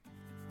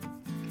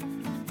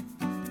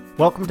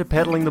Welcome to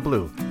Paddling the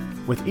Blue.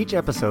 With each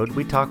episode,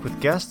 we talk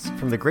with guests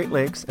from the Great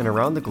Lakes and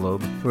around the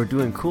globe who are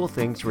doing cool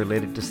things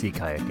related to sea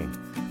kayaking.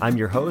 I'm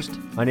your host,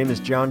 my name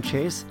is John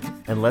Chase,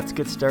 and let's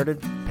get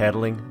started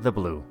paddling the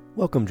blue.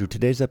 Welcome to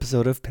today's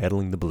episode of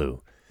Paddling the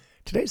Blue.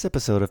 Today's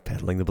episode of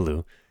Paddling the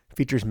Blue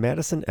features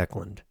Madison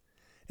Eklund.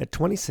 At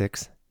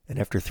 26, and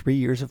after 3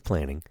 years of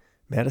planning,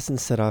 Madison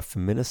set off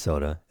from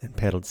Minnesota and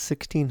paddled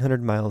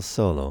 1,600 miles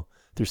solo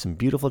through some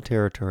beautiful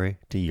territory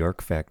to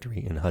York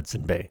Factory in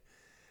Hudson Bay.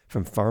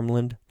 From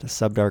farmland to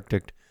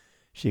subarctic,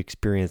 she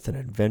experienced an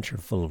adventure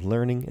full of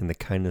learning and the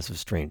kindness of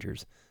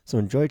strangers. So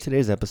enjoy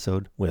today's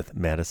episode with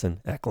Madison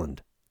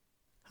Eklund.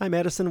 Hi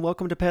Madison,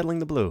 welcome to Paddling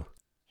the Blue.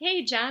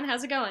 Hey John,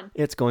 how's it going?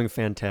 It's going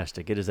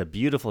fantastic. It is a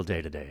beautiful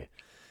day today.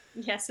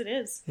 Yes, it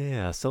is.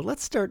 Yeah, so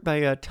let's start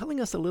by telling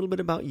us a little bit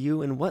about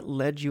you and what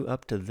led you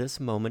up to this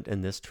moment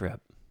and this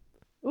trip.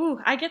 Ooh,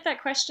 I get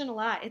that question a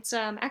lot. It's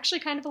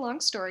actually kind of a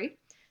long story.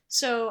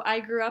 So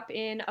I grew up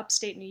in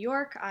upstate New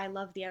York. I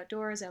love the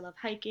outdoors. I love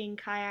hiking,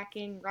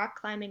 kayaking, rock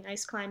climbing,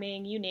 ice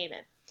climbing, you name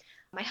it.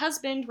 My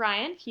husband,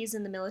 Ryan, he's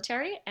in the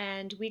military,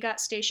 and we got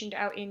stationed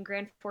out in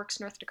Grand Forks,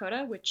 North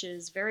Dakota, which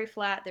is very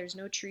flat. There's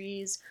no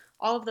trees.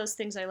 All of those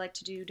things I like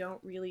to do don't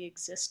really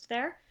exist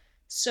there.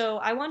 So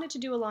I wanted to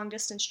do a long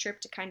distance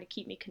trip to kind of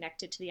keep me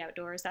connected to the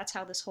outdoors. That's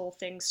how this whole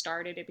thing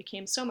started. It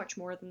became so much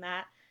more than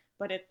that,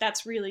 but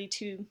that's really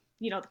to,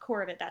 the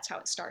core of it, that's how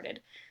it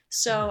started.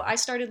 So I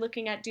started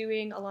looking at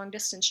doing a long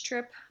distance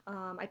trip.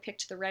 I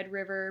picked the Red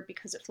River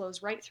because it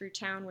flows right through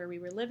town where we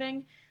were living.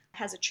 It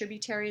has a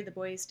tributary, the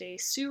Bois de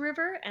Sioux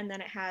River, and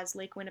then it has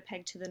Lake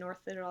Winnipeg to the north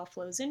that it all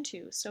flows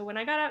into. So when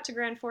I got out to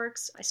Grand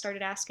Forks, I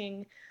started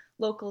asking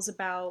locals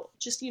about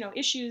just,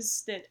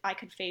 issues that I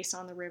could face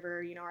on the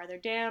river. Are there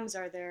dams?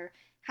 Are there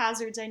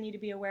hazards I need to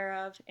be aware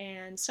of?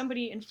 And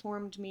somebody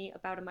informed me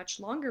about a much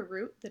longer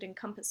route that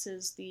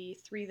encompasses the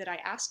three that I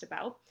asked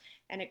about.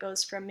 And it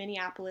goes from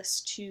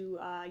Minneapolis to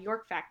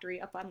York Factory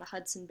up on the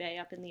Hudson Bay,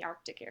 up in the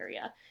Arctic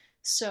area.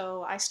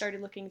 So I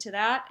started looking to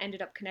that,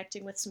 ended up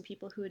connecting with some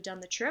people who had done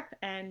the trip,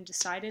 and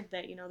decided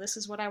that, this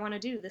is what I want to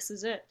do. This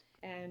is it.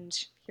 And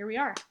here we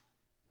are.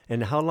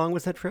 And how long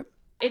was that trip?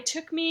 It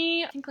took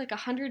me, I think, like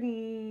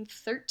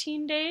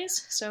 113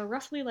 days, so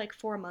roughly like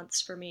 4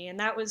 months for me, and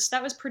that was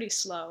pretty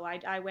slow.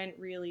 I went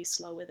really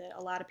slow with it.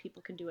 A lot of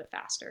people can do it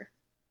faster.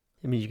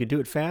 I mean, you could do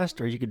it fast,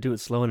 or you could do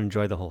it slow and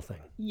enjoy the whole thing.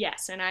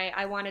 Yes, and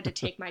I wanted to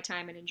take my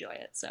time and enjoy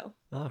it, so.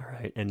 All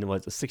right, and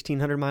what's it,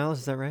 1,600 miles,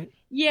 is that right?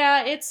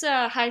 Yeah, it's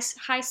high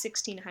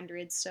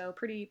 1600s, so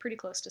pretty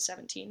close to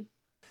 17.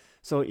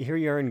 So here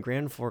you are in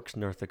Grand Forks,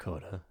 North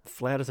Dakota,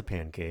 flat as a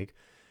pancake,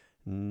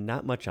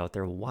 not much out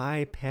there.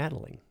 Why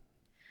paddling?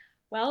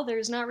 Well,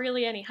 there's not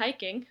really any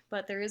hiking,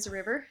 but there is a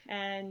river,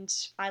 and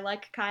I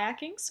like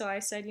kayaking, so I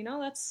said,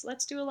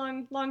 let's do a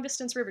long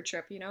distance river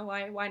trip.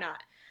 Why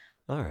not?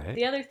 All right.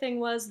 The other thing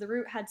was the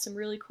route had some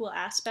really cool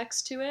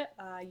aspects to it.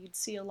 You'd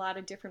see a lot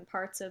of different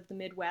parts of the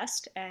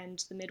Midwest,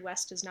 and the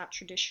Midwest is not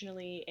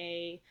traditionally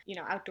a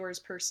outdoors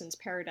person's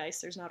paradise.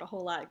 There's not a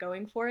whole lot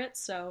going for it,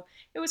 so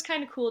it was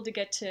kind of cool to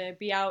get to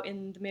be out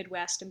in the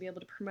Midwest and be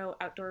able to promote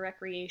outdoor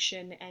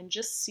recreation and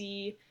just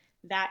see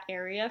that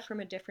area from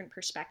a different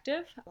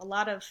perspective. A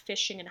lot of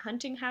fishing and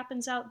hunting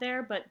happens out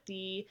there, but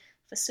the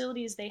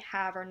facilities they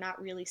have are not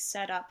really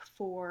set up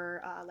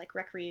for like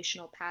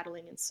recreational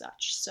paddling and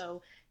such.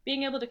 So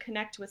being able to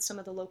connect with some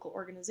of the local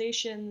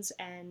organizations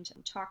and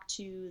talk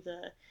to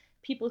the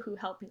people who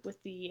help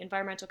with the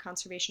environmental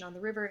conservation on the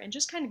river and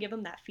just kind of give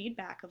them that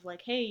feedback of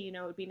like, hey,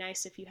 it would be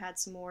nice if you had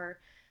some more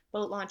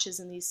boat launches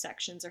in these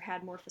sections or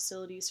had more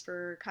facilities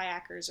for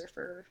kayakers or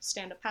for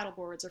stand-up paddle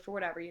boards or for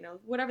whatever,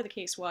 whatever the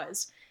case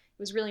was.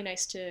 It was really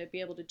nice to be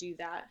able to do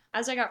that.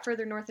 As I got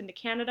further north into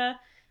Canada,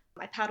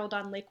 I paddled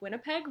on Lake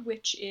Winnipeg,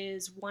 which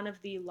is one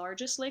of the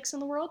largest lakes in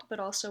the world,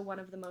 but also one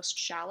of the most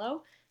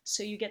shallow.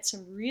 So you get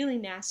some really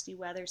nasty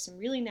weather, some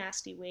really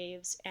nasty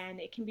waves, and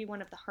it can be one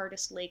of the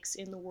hardest lakes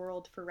in the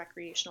world for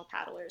recreational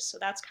paddlers. So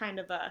that's kind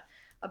of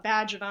a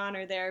badge of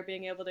honor there,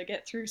 being able to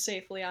get through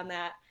safely on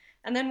that.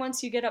 And then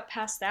once you get up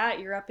past that,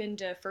 you're up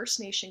into First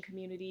Nation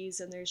communities,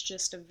 and there's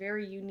just a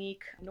very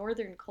unique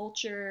northern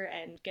culture,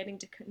 and getting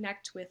to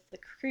connect with the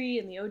Cree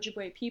and the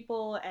Ojibwe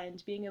people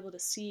and being able to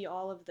see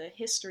all of the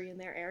history in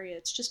their area.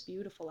 It's just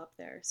beautiful up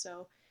there.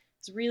 So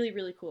it's a really,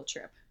 really cool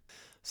trip.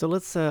 So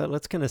let's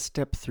kind of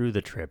step through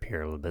the trip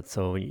here a little bit.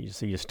 So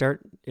you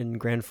start in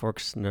Grand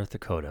Forks, North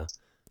Dakota. Is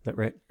that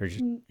right? Or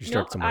you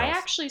start Nope, somewhere else? I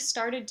actually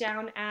started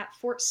down at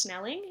Fort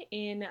Snelling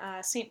in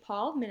St.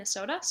 Paul,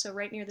 Minnesota, so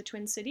right near the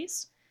Twin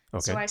Cities.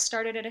 Okay. So I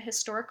started at a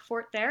historic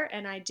fort there,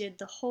 and I did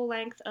the whole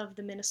length of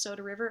the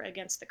Minnesota River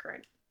against the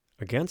current.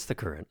 Against the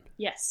current?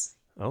 Yes.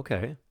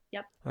 Okay.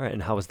 Yep. All right,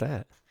 and how was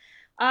that?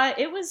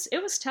 It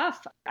was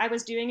tough. I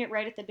was doing it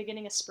right at the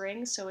beginning of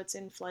spring, so it's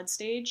in flood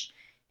stage.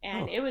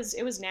 And it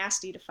was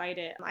nasty to fight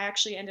it. I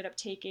actually ended up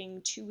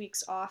taking 2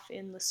 weeks off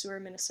in Le Sueur,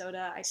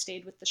 Minnesota. I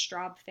stayed with the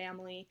Straub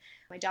family.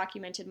 I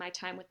documented my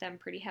time with them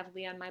pretty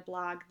heavily on my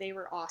blog. They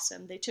were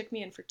awesome. They took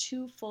me in for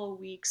 2 full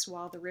weeks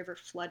while the river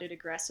flooded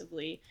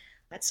aggressively.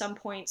 At some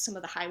point, some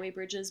of the highway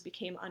bridges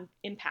became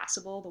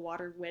impassable. The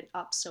water went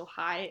up so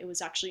high, it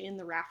was actually in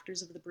the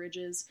rafters of the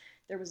bridges.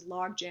 There was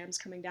log jams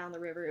coming down the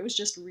river. It was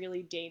just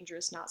really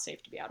dangerous, not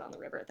safe to be out on the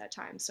river at that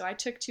time. So I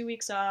took 2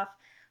 weeks off.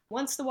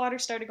 Once the water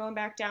started going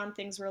back down,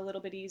 things were a little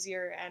bit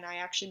easier, and I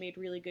actually made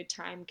really good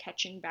time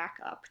catching back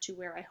up to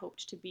where I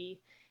hoped to be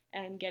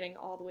and getting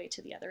all the way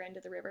to the other end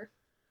of the river.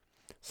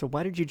 So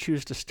why did you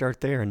choose to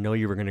start there and know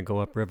you were going to go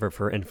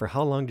upriver and for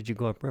how long did you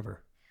go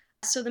upriver?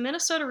 So the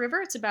Minnesota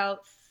River, it's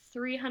about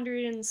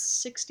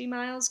 360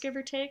 miles, give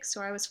or take.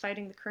 So I was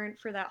fighting the current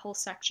for that whole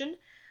section.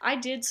 I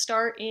did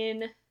start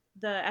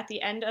at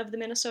the end of the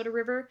Minnesota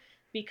River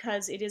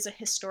because it is a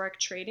historic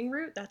trading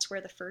route. That's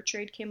where the fur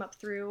trade came up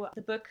through.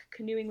 The book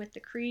Canoeing with the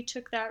Cree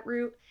took that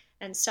route,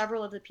 and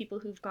several of the people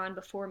who've gone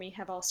before me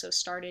have also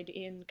started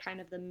in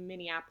kind of the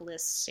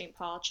Minneapolis, St.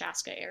 Paul,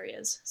 Chaska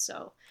areas.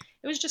 So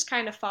it was just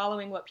kind of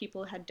following what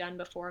people had done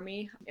before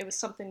me. It was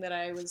something that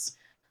I was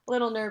a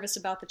little nervous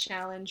about the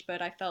challenge,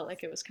 but I felt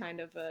like it was kind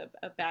of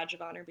a badge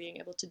of honor being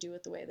able to do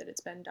it the way that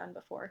it's been done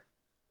before.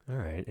 All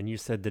right. And you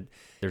said that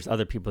there's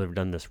other people who have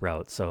done this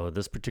route. So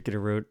this particular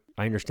route,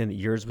 I understand that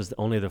yours was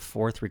only the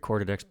fourth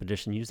recorded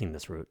expedition using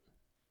this route.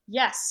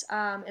 Yes,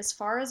 as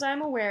far as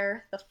I'm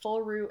aware, the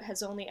full route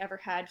has only ever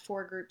had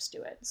 4 groups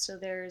do it. So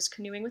there's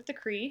Canoeing with the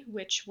Cree,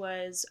 which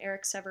was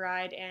Eric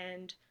Severide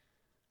and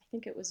I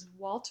think it was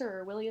Walter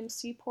or William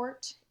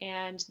Seaport,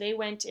 and they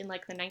went in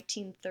like the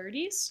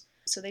 1930s.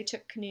 So they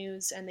took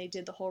canoes and they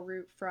did the whole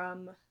route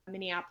from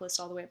Minneapolis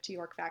all the way up to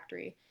York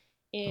Factory.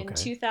 In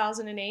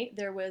 2008,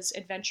 there was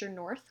Adventure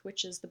North,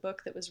 which is the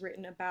book that was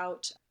written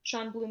about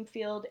Sean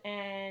Bloomfield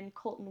and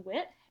Colton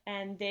Witt.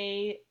 And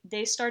they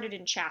started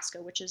in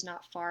Chaska, which is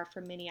not far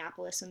from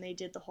Minneapolis, and they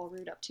did the whole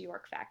route up to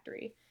York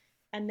Factory.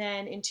 And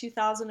then in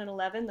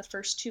 2011, the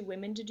first 2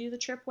 women to do the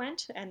trip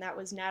went, and that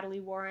was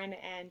Natalie Warren,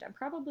 and I'm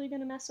probably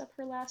going to mess up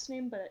her last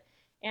name, but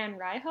Anne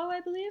Raiho,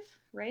 I believe.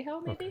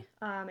 Raiho, maybe?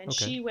 Okay. And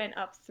she went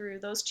up through,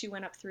 those 2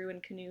 went up through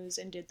in canoes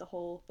and did the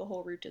whole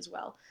route as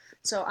well.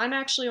 So I'm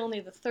actually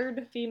only the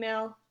 3rd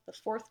female, the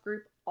 4th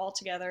group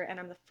altogether, and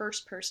I'm the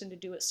first person to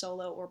do it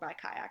solo or by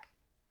kayak.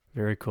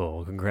 Very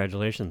cool.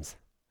 Congratulations.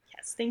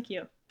 Yes, thank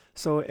you.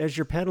 So as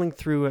you're paddling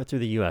through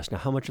the U.S., now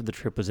how much of the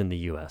trip was in the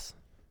U.S.?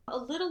 A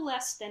little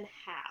less than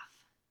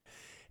half.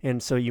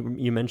 And so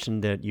you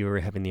mentioned that you were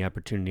having the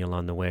opportunity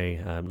along the way,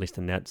 at least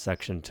in that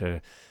section,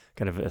 to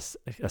kind of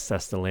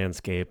assess the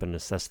landscape and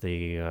assess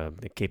the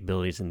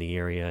capabilities in the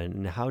area.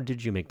 And how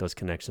did you make those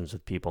connections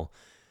with people?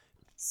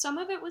 Some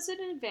of it was in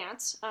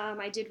advance.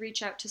 I did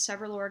reach out to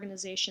several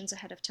organizations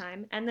ahead of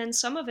time. And then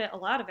some of it, a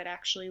lot of it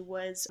actually,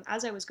 was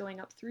as I was going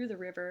up through the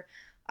river,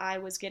 I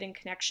was getting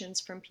connections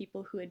from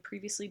people who had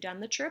previously done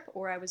the trip,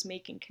 or I was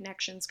making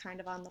connections kind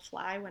of on the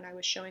fly when I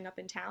was showing up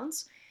in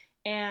towns.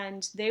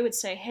 And they would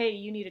say, hey,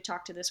 you need to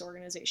talk to this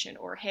organization,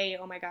 or hey,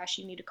 oh my gosh,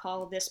 you need to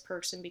call this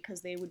person,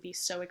 because they would be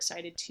so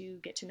excited to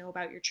get to know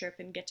about your trip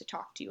and get to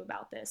talk to you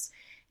about this.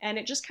 And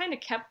it just kind of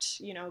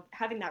kept,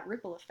 having that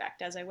ripple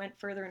effect. As I went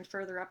further and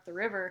further up the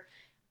river,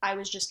 I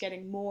was just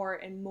getting more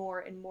and more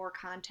and more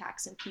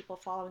contacts and people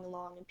following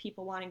along and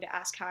people wanting to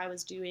ask how I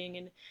was doing,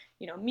 and,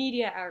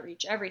 media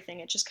outreach, everything.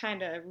 It just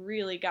kind of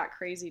really got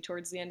crazy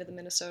towards the end of the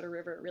Minnesota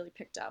River. It really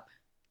picked up.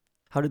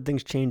 How did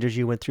things change as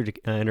you went through to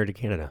enter to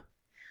Canada?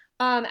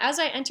 As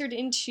I entered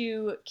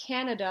into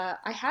Canada,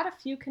 I had a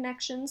few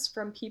connections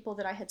from people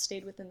that I had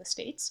stayed with in the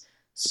States.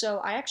 So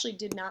I actually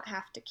did not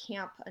have to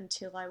camp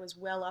until I was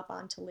well up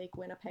onto Lake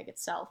Winnipeg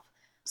itself.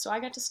 So I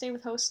got to stay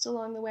with hosts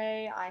along the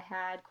way. I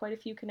had quite a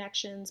few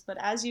connections, but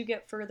as you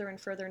get further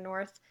and further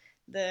north,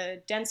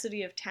 the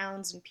density of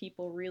towns and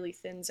people really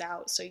thins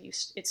out. So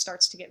it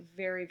starts to get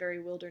very,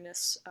 very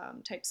wilderness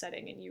type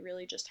setting, and you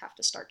really just have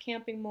to start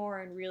camping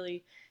more and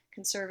really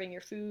conserving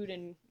your food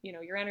and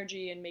your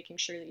energy and making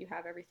sure that you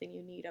have everything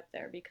you need up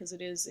there, because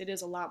it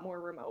is a lot more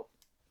remote.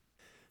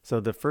 So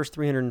the first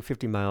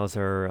 350 miles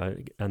are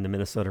on the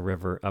Minnesota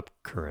River up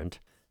current,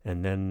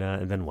 and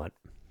then what?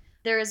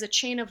 There is a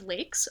chain of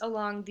lakes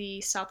along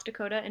the South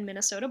Dakota and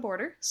Minnesota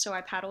border, so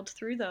I paddled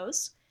through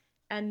those.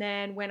 And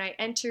then when I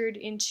entered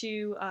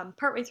into,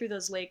 partway through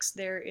those lakes,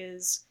 there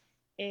is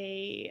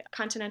a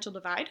continental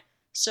divide.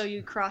 So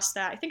you cross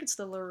that, I think it's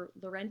the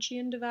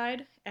Laurentian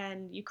Divide,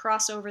 and you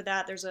cross over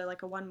that. There's a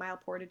 1 mile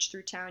portage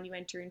through town. You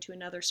enter into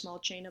another small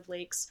chain of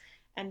lakes,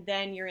 and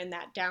then you're in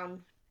that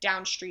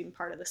downstream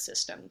part of the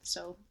system.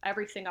 So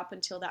everything up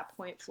until that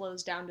point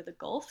flows down to the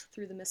Gulf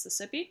through the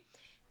Mississippi,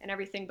 and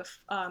everything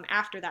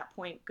after that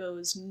point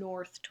goes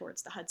north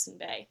towards the Hudson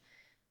Bay.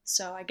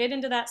 So I get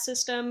into that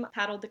system,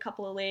 paddled a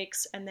couple of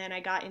lakes, and then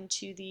I got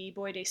into the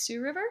Bois des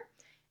Sioux River.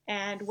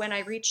 And when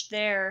I reached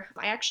there,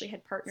 I actually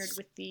had partnered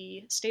with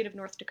the state of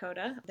North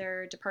Dakota.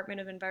 Their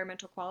Department of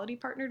Environmental Quality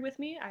partnered with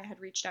me. I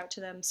had reached out to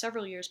them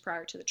several years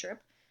prior to the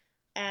trip,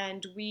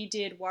 and we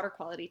did water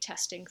quality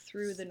testing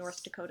through the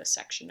North Dakota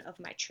section of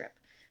my trip.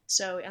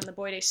 So on the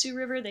Bois des Sioux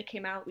River, they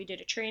came out, we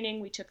did a training,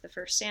 we took the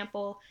first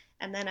sample,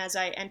 and then as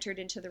I entered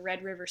into the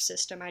Red River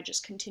system, I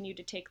just continued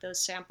to take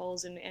those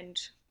samples and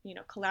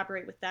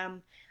collaborate with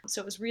them.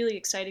 So it was really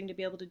exciting to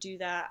be able to do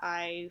that.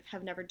 I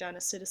have never done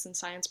a citizen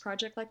science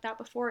project like that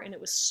before, and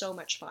it was so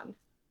much fun.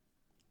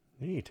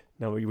 Neat.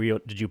 Now,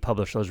 did you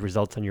publish those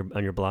results on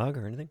your blog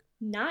or anything?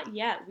 Not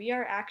yet. We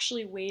are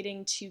actually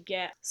waiting to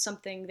get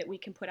something that we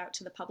can put out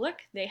to the public.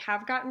 They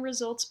have gotten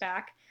results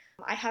back.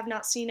 I have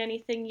not seen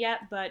anything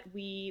yet, but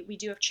we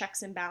do have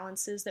checks and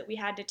balances that we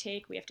had to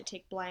take. We have to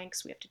take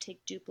blanks, we have to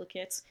take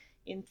duplicates.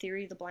 In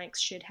theory, the blanks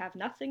should have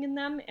nothing in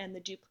them, and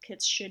the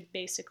duplicates should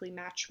basically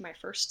match my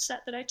first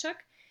set that I took.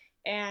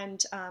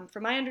 And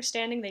from my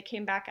understanding, they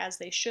came back as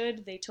they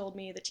should. The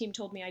team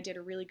told me I did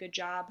a really good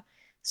job.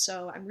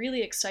 So I'm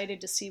really excited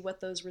to see what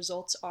those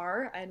results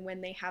are. And when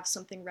they have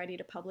something ready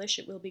to publish,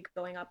 it will be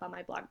going up on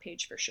my blog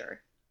page for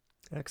sure.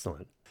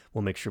 Excellent.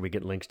 We'll make sure we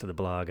get links to the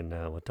blog, and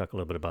we'll talk a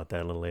little bit about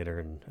that a little later,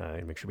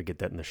 and make sure we get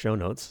that in the show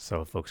notes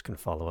so folks can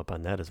follow up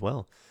on that as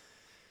well.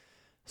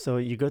 So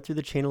you go through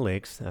the chain of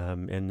lakes,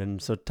 and then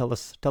so tell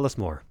us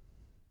more.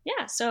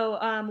 Yeah, so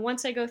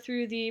once I go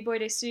through the Bois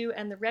des Sioux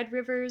and the Red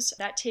Rivers,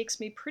 that takes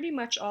me pretty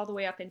much all the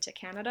way up into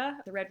Canada.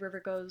 The Red River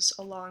goes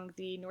along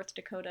the North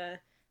Dakota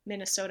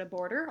Minnesota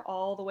border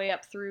all the way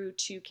up through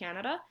to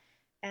Canada.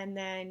 And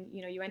then,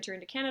 you enter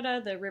into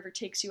Canada, the river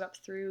takes you up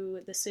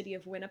through the city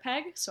of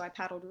Winnipeg. So I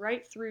paddled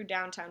right through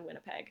downtown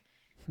Winnipeg.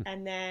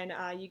 And then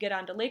you get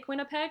onto Lake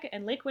Winnipeg,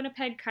 and Lake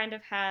Winnipeg kind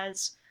of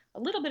has a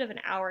little bit of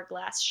an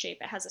hourglass shape.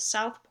 It has a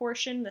south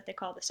portion that they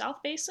call the South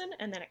Basin,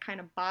 and then it kind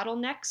of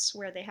bottlenecks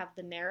where they have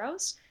the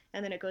Narrows,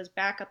 and then it goes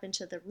back up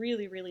into the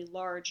really, really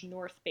large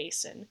North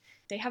Basin.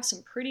 They have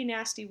some pretty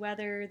nasty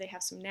weather. They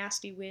have some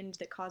nasty wind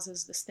that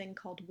causes this thing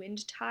called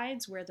wind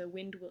tides, where the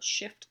wind will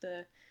shift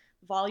the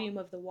volume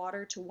of the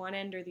water to one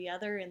end or the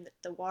other, and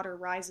the water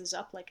rises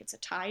up like it's a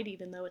tide,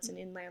 even though it's an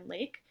inland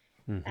lake.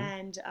 Mm-hmm.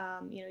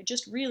 And,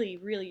 just really,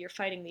 really, you're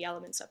fighting the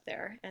elements up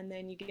there. And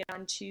then you get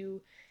on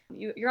to,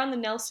 you're on the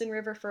Nelson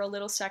River for a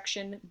little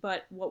section,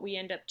 but what we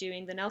end up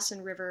doing, the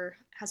Nelson River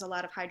has a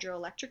lot of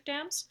hydroelectric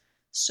dams.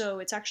 So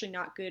it's actually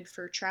not good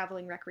for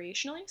traveling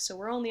recreationally. So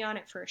we're only on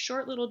it for a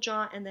short little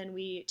jaunt, and then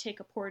we take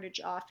a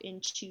portage off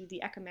into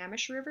the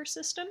Eckamamish River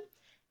system.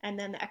 And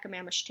then the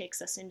Eckamamish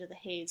takes us into the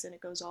Hayes, and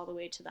it goes all the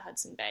way to the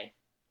Hudson Bay.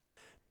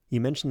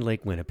 You mentioned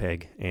Lake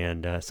Winnipeg,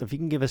 and so if you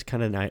can give us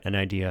kind of an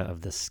idea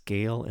of the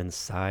scale and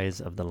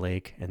size of the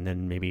lake, and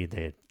then maybe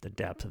the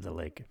depth of the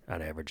lake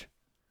on average.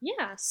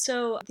 Yeah,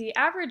 so the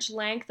average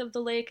length of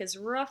the lake is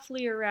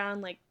roughly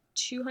around like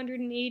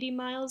 280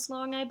 miles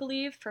long, I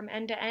believe, from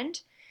end to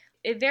end.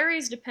 It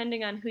varies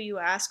depending on who you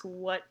ask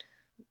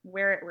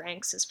where it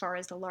ranks as far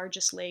as the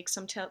largest lake.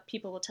 Some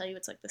people will tell you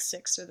it's like the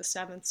 6th or the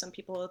 7th. Some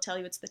people will tell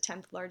you it's the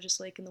 10th largest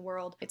lake in the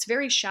world. It's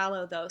very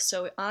shallow though.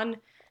 So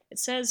it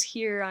says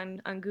here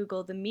on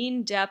Google, the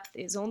mean depth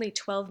is only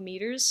 12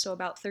 meters, so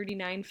about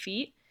 39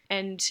 feet.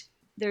 And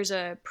there's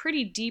a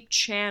pretty deep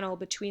channel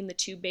between the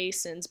two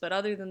basins. But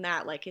other than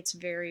that, like it's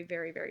very,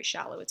 very, very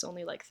shallow. It's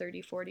only like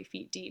 30, 40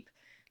 feet deep.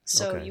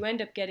 So You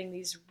end up getting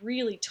these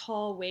really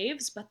tall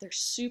waves, but they're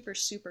super,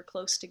 super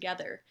close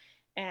together.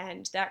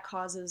 And that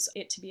causes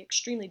it to be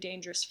extremely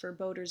dangerous for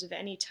boaters of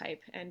any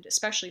type, and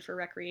especially for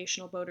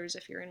recreational boaters.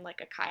 If you're in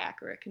like a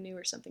kayak or a canoe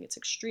or something, it's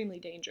extremely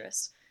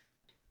dangerous.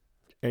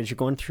 As you're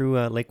going through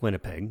Lake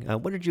Winnipeg,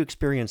 what did you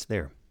experience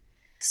there?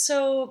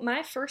 So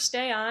my first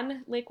day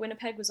on Lake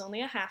Winnipeg was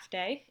only a half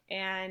day,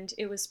 and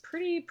it was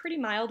pretty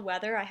mild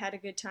weather. I had a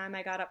good time.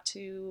 I got up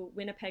to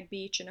Winnipeg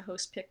Beach, and a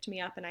host picked me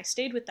up, and I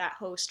stayed with that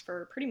host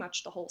for pretty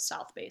much the whole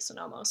South Basin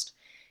almost.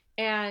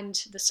 And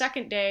the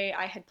second day,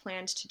 I had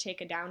planned to take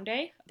a down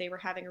day. They were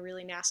having a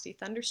really nasty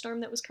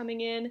thunderstorm that was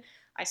coming in.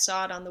 I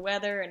saw it on the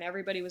weather, and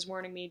everybody was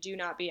warning me, do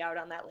not be out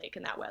on that lake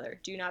in that weather.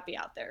 Do not be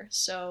out there.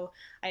 So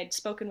I had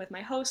spoken with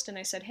my host, and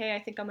I said, hey, I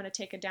think I'm going to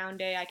take a down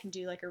day. I can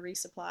do like a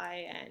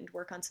resupply and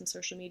work on some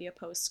social media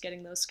posts,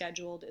 getting those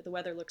scheduled. The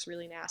weather looks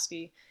really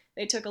nasty.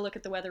 They took a look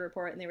at the weather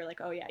report, and they were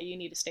like, oh, yeah, you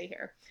need to stay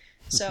here.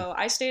 So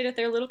I stayed at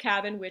their little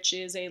cabin, which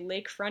is a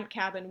lakefront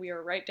cabin. We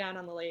were right down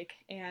on the lake,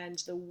 and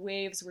the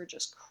waves were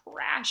just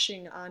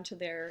crashing onto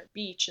their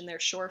beach and their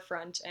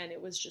shorefront, and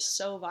it was just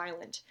so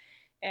violent.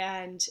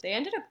 And they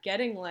ended up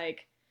getting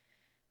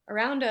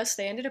around us,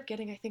 they ended up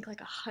getting, I think,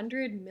 like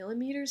 100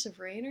 millimeters of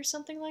rain or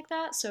something like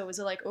that. So it was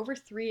like over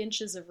 3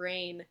 inches of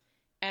rain,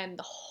 and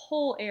the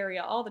whole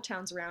area, all the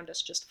towns around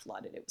us just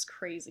flooded. It was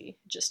crazy.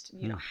 Just,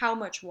 how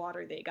much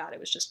water they got. It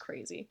was just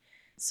crazy.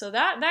 So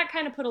that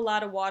kind of put a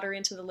lot of water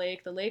into the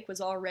lake. The lake was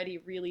already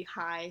really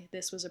high.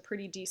 This was a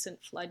pretty decent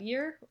flood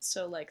year.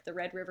 So like the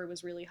Red River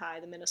was really high.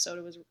 The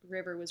Minnesota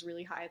River was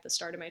really high at the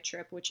start of my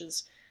trip, which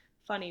is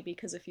funny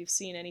because if you've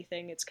seen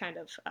anything, it's kind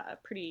of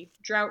pretty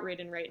drought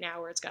ridden right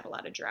now, where it's got a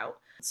lot of drought.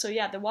 So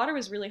yeah, the water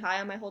was really high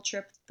on my whole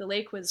trip. The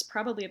lake was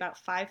probably about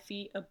 5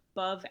 feet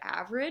above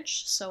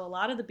average. So a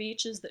lot of the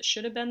beaches that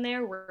should have been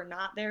there were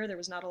not there. There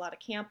was not a lot of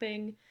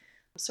camping.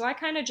 So I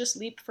kind of just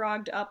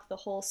leapfrogged up the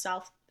whole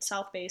South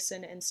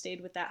Basin and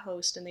stayed with that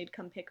host, and they'd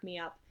come pick me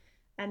up.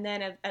 And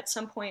then at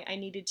some point I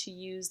needed to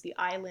use the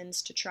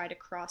islands to try to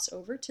cross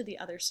over to the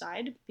other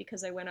side,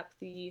 because I went up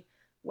the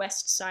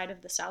west side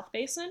of the South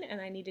Basin, and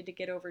I needed to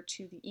get over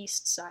to the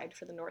east side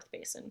for the North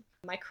Basin.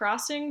 My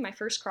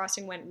first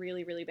crossing went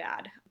really, really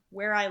bad.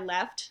 Where I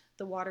left,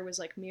 the water was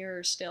like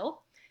mirror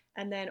still.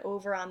 And then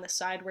over on the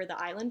side where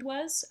the island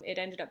was, it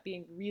ended up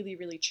being really,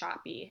 really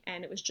choppy.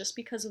 And it was just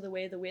because of the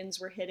way the winds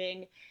were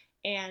hitting.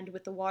 And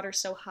with the water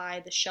so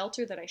high, the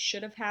shelter that I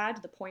should have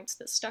had, the points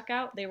that stuck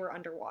out, they were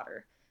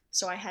underwater.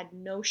 So I had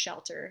no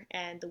shelter,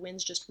 and the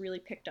winds just really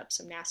picked up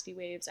some nasty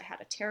waves. I had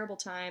a terrible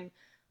time.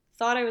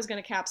 Thought I was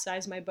going to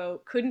capsize my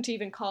boat. Couldn't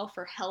even call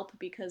for help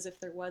because if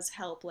there was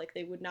help, like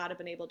they would not have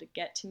been able to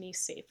get to me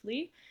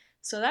safely.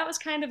 So that was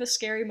kind of a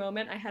scary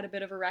moment. I had a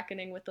bit of a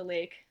reckoning with the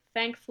lake.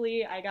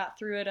 Thankfully, I got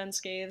through it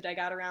unscathed. I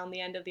got around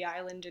the end of the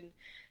island and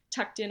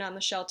tucked in on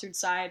the sheltered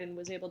side and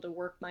was able to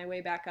work my way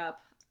back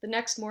up. The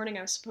next morning,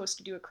 I was supposed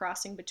to do a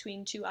crossing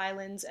between two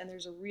islands, and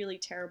there's a really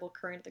terrible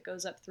current that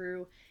goes up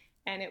through.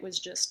 And it was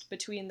just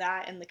between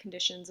that and the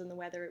conditions and the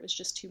weather, it was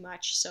just too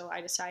much. So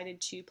I decided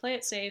to play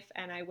it safe,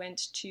 and I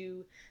went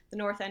to the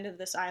north end of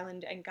this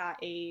island and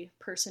got a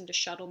person to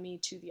shuttle me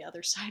to the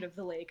other side of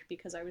the lake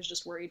because I was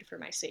just worried for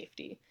my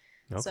safety.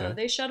 So Okay.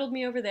 they shuttled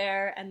me over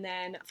there, and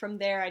then from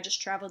there, I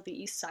just traveled the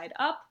east side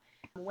up.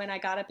 When I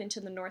got up into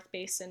the North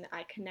Basin,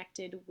 I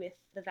connected with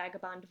the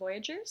Vagabond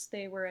Voyagers.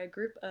 They were a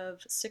group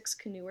of 6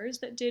 canoers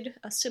that did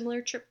a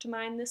similar trip to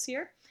mine this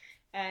year.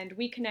 And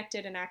we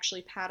connected and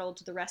actually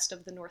paddled the rest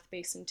of the North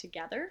Basin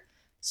together.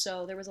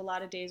 So there was a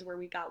lot of days where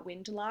we got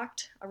wind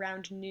locked.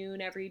 Around noon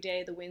every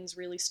day, the winds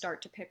really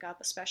start to pick up,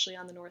 especially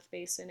on the North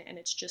Basin, and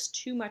it's just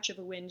too much of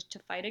a wind to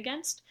fight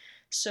against.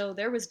 So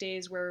there was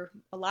days where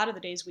a lot of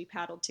the days we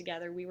paddled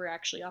together, we were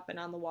actually up and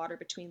on the water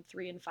between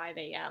 3 and 5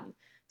 a.m.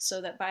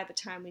 So that by the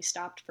time we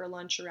stopped for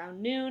lunch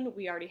around noon,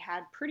 we already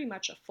had pretty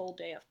much a full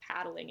day of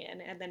paddling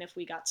in. And then if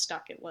we got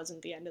stuck, it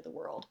wasn't the end of the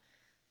world.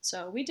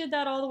 So we did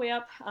that all the way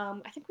up.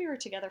 I think we were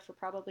together for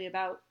probably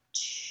about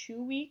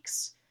 2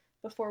 weeks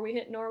before we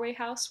hit Norway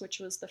House, which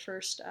was the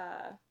first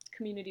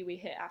community we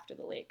hit after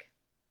the lake.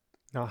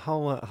 Now, how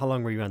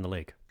long were you on the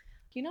lake?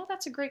 You know,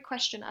 that's a great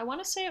question. I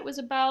want to say it was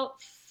about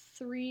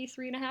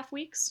 3.5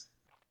 weeks.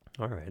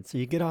 All right. So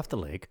you get off the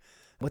lake.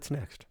 What's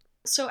next?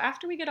 So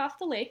after we get off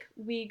the lake,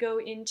 we go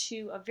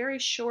into a very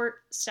short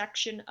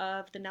section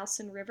of the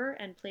Nelson River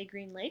and Play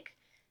Green Lake.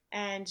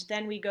 And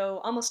then we go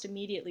almost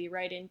immediately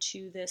right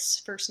into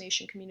this First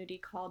Nation community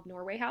called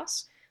Norway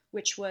House,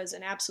 which was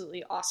an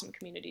absolutely awesome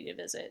community to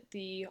visit.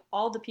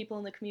 All the people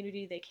in the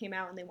community, they came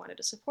out and they wanted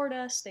to support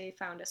us. They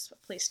found us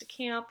a place to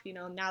camp. You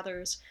know,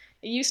 it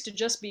used to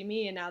just be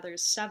me, and now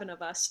there's 7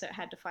 of us that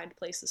had to find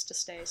places to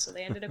stay. So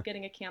they ended up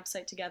getting a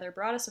campsite together,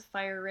 brought us a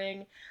fire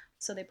ring.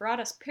 So they brought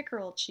us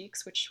pickerel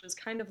cheeks, which was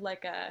kind of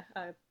like a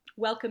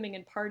welcoming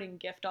and parting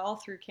gift all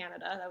through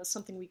Canada. That was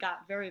something we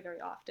got very, very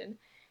often.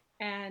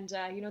 And,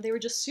 they were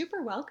just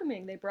super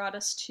welcoming. They brought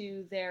us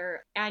to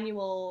their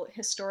annual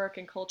historic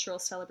and cultural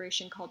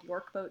celebration called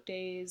York Boat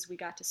Days. We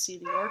got to see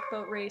the York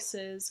Boat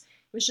races.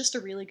 It was just a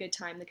really good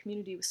time. The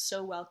community was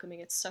so welcoming.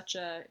 It's such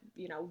a,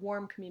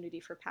 warm community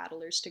for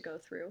paddlers to go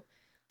through.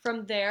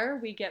 From there,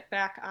 we get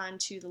back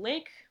onto the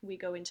lake. We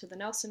go into the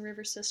Nelson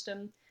River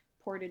system,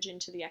 portage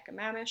into the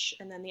Ekamamish,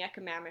 and then the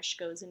Ekamamish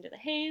goes into the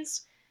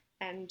Hayes.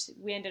 And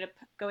we ended up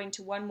going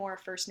to one more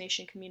First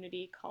Nation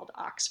community called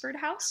Oxford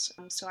House.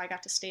 So I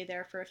got to stay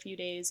there for a few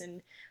days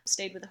and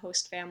stayed with the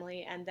host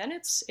family. And then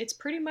it's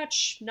pretty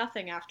much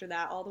nothing after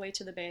that, all the way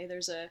to the bay.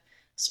 There's a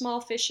small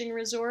fishing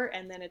resort,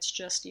 and then it's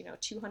just,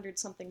 200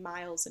 something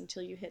miles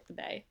until you hit the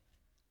bay.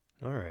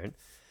 All right.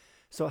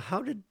 So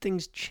how did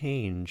things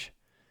change,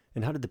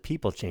 and how did the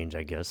people change,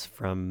 I guess,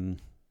 from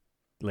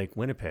Lake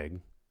Winnipeg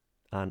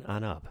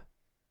on up?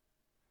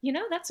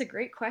 That's a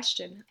great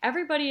question.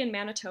 Everybody in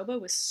Manitoba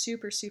was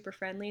super, super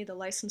friendly. The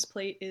license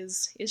plate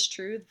is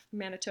true.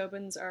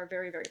 Manitobans are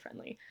very, very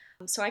friendly.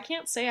 So I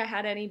can't say I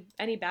had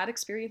any bad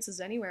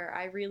experiences anywhere.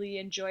 I really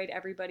enjoyed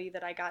everybody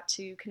that I got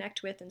to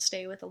connect with and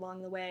stay with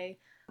along the way.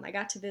 I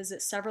got to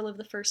visit several of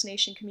the First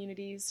Nation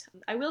communities.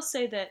 I will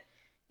say that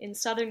in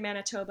southern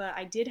Manitoba,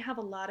 I did have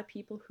a lot of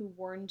people who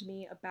warned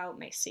me about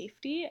my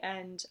safety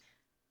and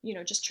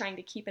just trying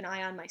to keep an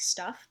eye on my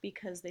stuff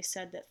because they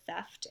said that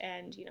theft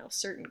and,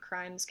 certain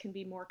crimes can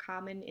be more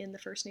common in the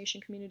First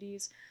Nation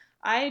communities.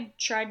 I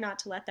tried not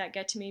to let that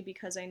get to me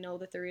because I know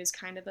that there is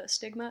kind of a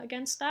stigma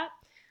against that.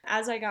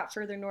 As I got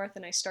further north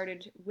and I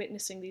started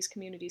witnessing these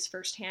communities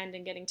firsthand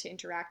and getting to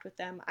interact with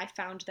them, I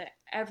found that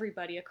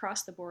everybody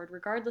across the board,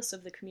 regardless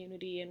of the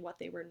community and what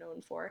they were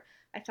known for,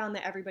 I found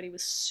that everybody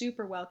was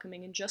super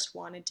welcoming and just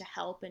wanted to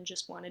help and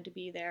just wanted to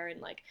be there.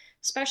 And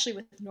especially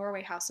with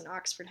Norway House and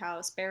Oxford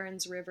House,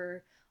 Barons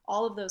River,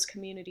 all of those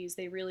communities,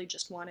 they really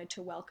just wanted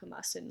to welcome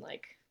us and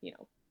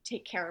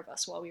take care of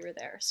us while we were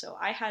there. So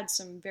I had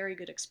some very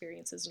good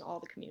experiences in all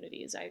the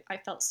communities. I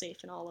felt safe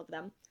in all of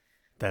them.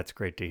 That's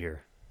great to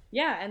hear.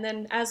 Yeah, and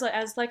then as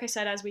like I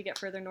said, as we get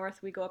further north,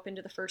 we go up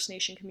into the First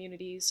Nation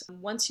communities.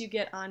 Once you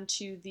get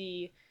onto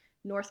the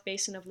North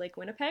Basin of Lake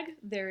Winnipeg,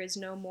 there is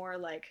no more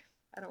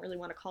I don't really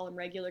want to call them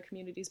regular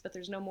communities, but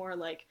there's no more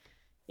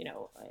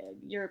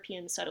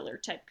European settler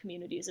type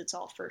communities. It's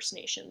all First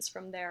Nations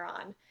from there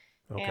on.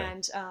 Okay.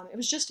 And it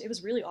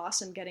was really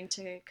awesome getting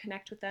to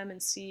connect with them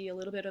and see a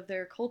little bit of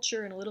their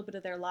culture and a little bit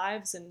of their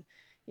lives. And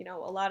a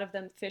lot of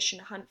them fish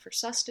and hunt for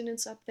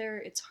sustenance up there.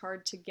 It's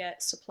hard to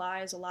get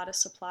supplies, a lot of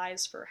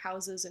supplies for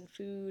houses and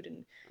food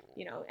and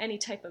any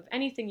type of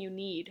anything you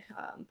need,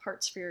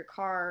 parts for your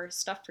car,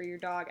 stuff for your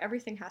dog.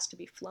 Everything has to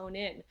be flown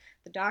in.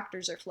 The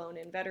doctors are flown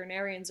in,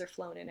 veterinarians are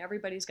flown in.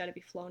 Everybody's got to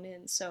be flown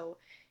in. So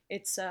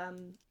it's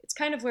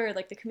kind of where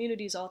like the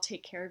communities all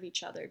take care of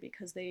each other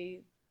because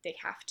they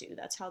have to.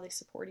 That's how they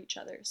support each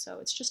other. So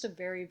it's just a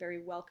very,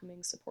 very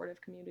welcoming,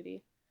 supportive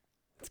community.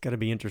 It's got to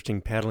be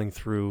interesting paddling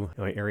through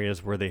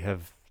areas where they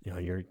have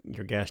your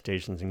gas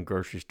stations and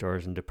grocery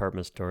stores and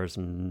department stores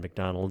and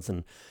McDonald's,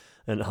 and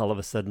all of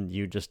a sudden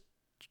you just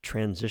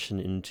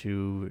transition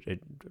into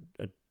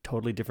a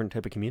totally different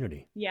type of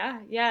community.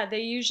 Yeah.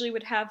 They usually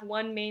would have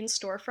one main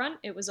storefront.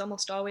 It was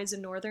almost always a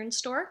northern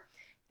store.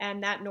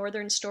 And that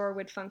northern store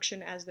would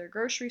function as their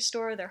grocery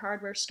store, their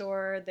hardware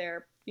store,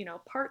 their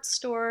parts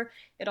store.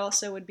 It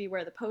also would be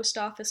where the post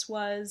office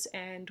was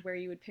and where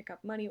you would pick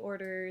up money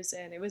orders.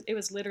 And it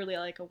was literally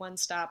like a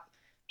one-stop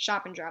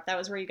shop and drop. That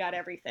was where you got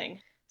everything.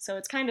 So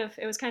it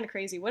was kind of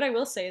crazy. What I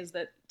will say is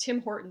that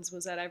Tim Hortons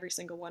was at every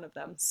single one of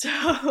them.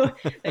 So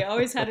they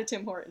always had a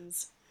Tim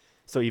Hortons.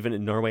 So even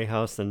in Norway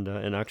House and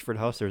in Oxford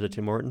House, there's a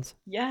Tim Hortons?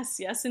 Yes,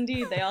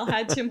 indeed. They all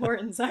had Tim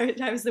Hortons.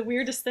 I was the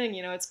weirdest thing.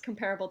 It's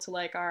comparable to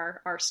like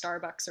our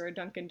Starbucks or a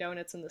Dunkin'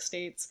 Donuts in the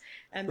States.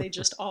 And they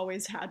just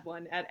always had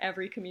one at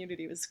every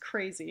community. It was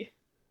crazy.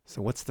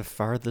 So what's the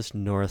farthest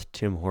north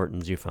Tim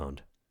Hortons you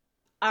found?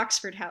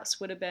 Oxford House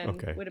would have been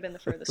the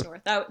furthest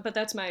north. But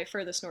that's my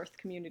furthest north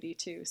community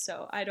too.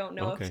 So I don't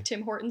know if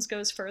Tim Hortons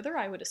goes further.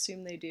 I would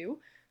assume they do,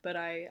 but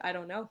I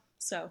don't know.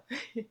 So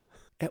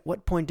At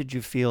what point did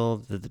you feel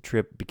that the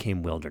trip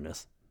became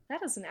wilderness?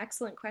 That is an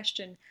excellent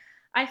question.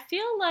 I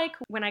feel like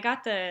when I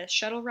got the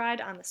shuttle ride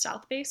on the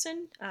South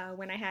Basin,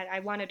 when I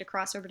wanted to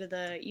cross over to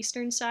the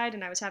eastern side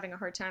and I was having a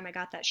hard time, I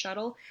got that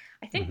shuttle.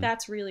 I think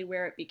that's really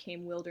where it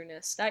became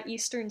wilderness. That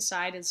eastern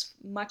side is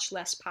much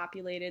less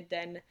populated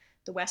than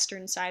the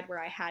western side where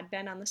I had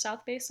been on the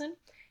South Basin.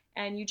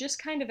 And you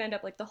just kind of end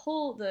up like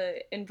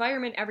the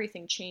environment,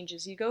 everything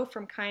changes. You go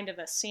from kind of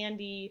a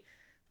sandy,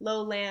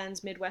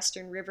 lowlands,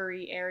 Midwestern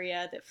rivery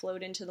area that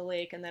flowed into the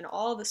lake, and then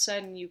all of a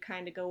sudden you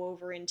kind of go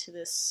over into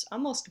this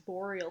almost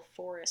boreal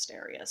forest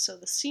area. So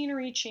the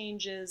scenery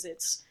changes,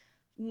 it's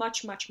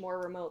much, much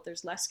more remote,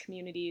 there's less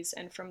communities,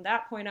 and from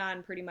that point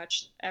on, pretty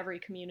much every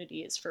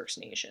community is First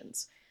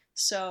Nations.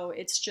 So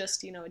it's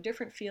just, a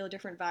different feel, a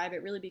different vibe.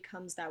 It really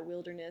becomes that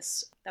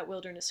wilderness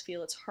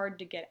feel. It's hard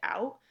to get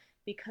out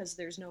because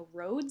there's no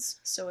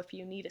roads. So if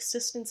you need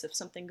assistance, if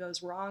something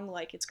goes wrong,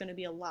 like it's going to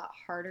be a lot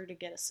harder to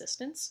get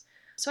assistance.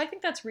 So I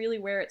think that's really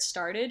where it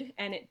started,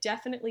 and it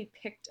definitely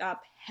picked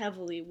up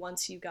heavily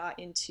once you got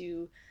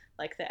into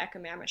like the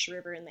Eckamamish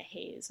River and the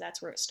Hayes.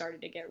 That's where it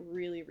started to get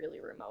really, really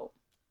remote.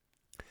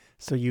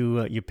 So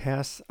you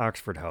pass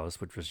Oxford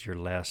House, which was your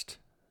last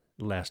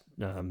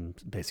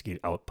basically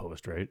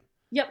outpost, right?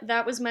 Yep,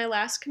 that was my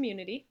last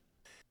community.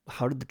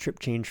 How did the trip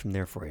change from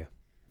there for you?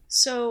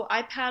 So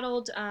I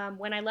paddled,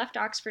 when I left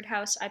Oxford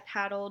House, I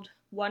paddled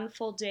one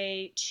full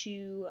day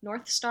to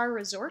North Star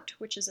Resort,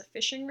 which is a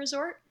fishing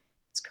resort.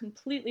 It's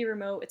completely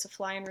remote. It's a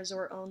fly-in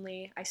resort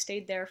only. I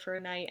stayed there for a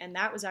night, and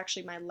that was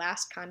actually my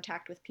last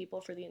contact with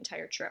people for the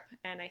entire trip.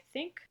 And I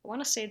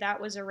want to say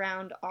that was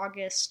around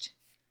August,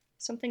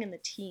 something in the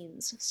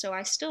teens. So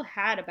I still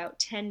had about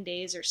 10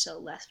 days or so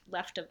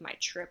left of my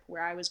trip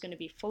where I was going to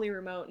be fully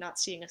remote, not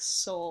seeing a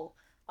soul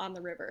on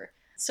the river.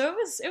 So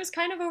it was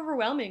kind of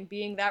overwhelming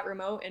being that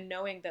remote and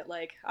knowing that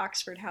like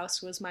Oxford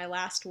House was my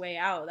last way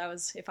out. That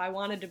was, if I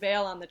wanted to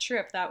bail on the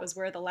trip, that was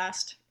where the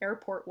last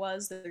airport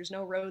was. There's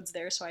no roads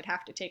there, so I'd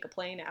have to take a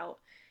plane out.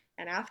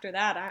 And after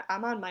that,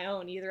 I'm on my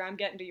own. Either I'm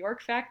getting to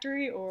York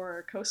Factory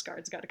or Coast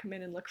Guard's got to come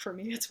in and look for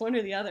me. It's one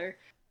or the other.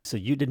 So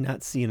you did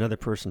not see another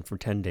person for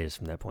 10 days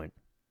from that point?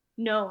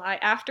 No,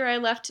 after I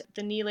left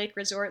the Knee Lake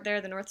Resort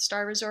there, the North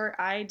Star Resort,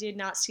 I did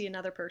not see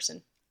another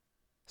person.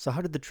 So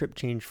how did the trip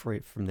change for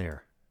you from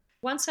there?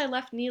 Once I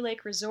left Knee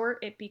Lake Resort,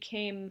 it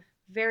became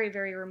very,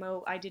 very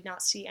remote. I did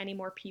not see any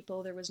more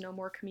people. There was no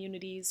more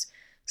communities.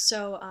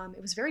 So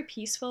it was very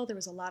peaceful. There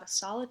was a lot of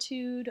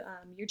solitude.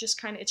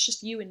 It's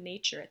just you and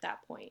nature at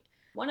that point.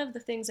 One of the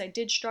things I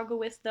did struggle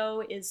with,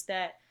 though, is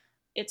that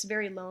it's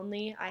very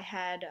lonely. I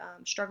had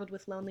struggled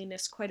with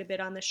loneliness quite a bit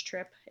on this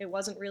trip. It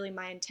wasn't really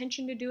my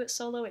intention to do it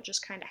solo. It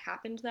just kind of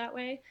happened that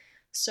way.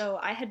 So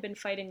I had been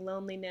fighting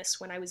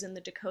loneliness when I was in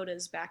the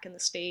Dakotas back in the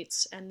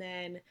States, and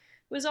then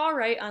it was all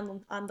right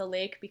on the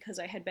lake because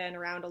I had been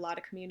around a lot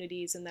of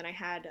communities, and then I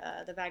had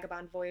the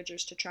Vagabond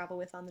Voyagers to travel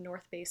with on the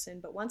North Basin.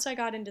 But once I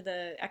got into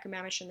the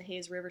Eckamamish and the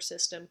Hayes River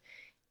system,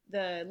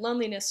 the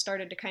loneliness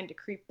started to kind of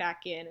creep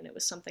back in, and it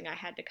was something I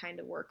had to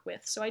kind of work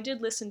with. So I did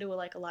listen to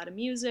a lot of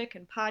music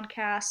and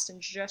podcasts and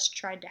just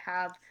tried to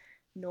have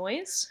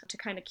noise to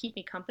kind of keep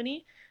me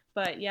company.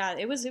 But yeah,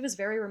 it was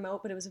very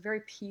remote, but it was a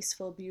very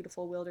peaceful,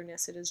 beautiful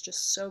wilderness. It is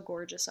just so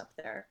gorgeous up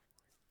there.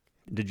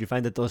 Did you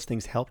find that those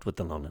things helped with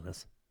the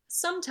loneliness?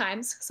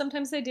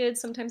 Sometimes they did,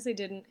 sometimes they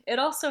didn't. It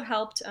also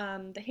helped.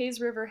 The Hayes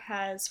River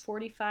has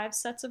 45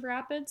 sets of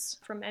rapids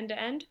from end to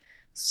end,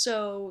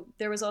 so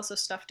there was also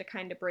stuff to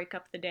kind of break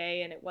up the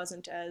day, and it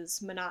wasn't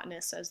as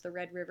monotonous as the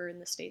Red River in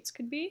the States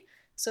could be.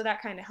 So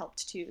that kind of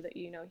helped too. That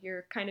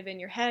you're kind of in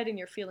your head and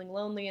you're feeling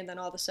lonely, and then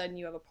all of a sudden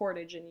you have a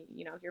portage, and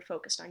you're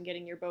focused on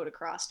getting your boat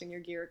across and your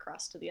gear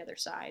across to the other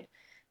side.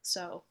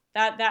 So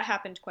that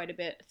happened quite a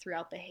bit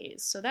throughout the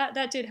haze. So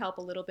that did help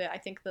a little bit. I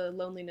think the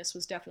loneliness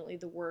was definitely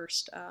the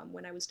worst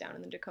when I was down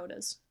in the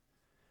Dakotas.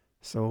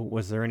 So,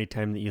 was there any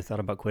time that you thought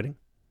about quitting?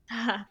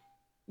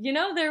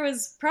 There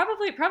was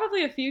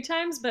probably a few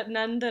times, but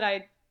none that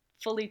I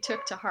fully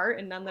took to heart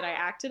and none that I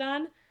acted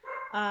on.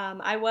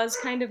 I was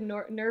kind of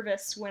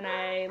nervous when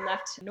I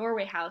left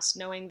Norway House,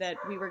 knowing that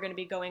we were going to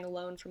be going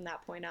alone from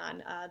that point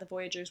on. The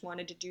Voyagers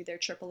wanted to do their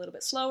trip a little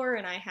bit slower,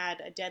 and I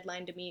had a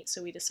deadline to meet,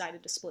 so we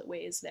decided to split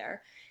ways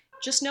there.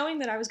 Just knowing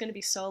that I was going to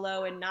be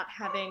solo and not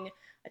having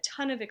a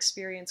ton of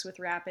experience with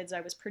rapids, I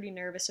was pretty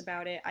nervous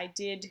about it. I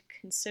did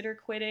consider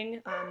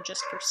quitting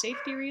just for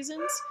safety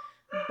reasons,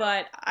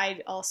 but I'm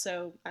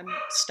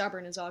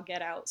stubborn as all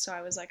get out, so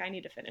I was like, I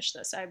need to finish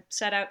this. I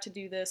set out to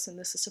do this, and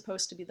this is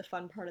supposed to be the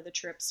fun part of the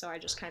trip, so I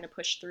just kind of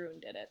pushed through and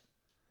did it.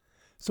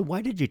 So,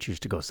 why did you choose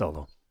to go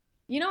solo?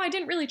 I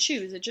didn't really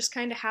choose. It just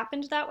kind of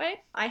happened that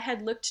way. I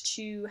had looked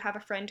to have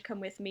a friend come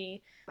with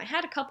me. I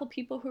had a couple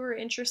people who were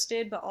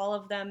interested, but all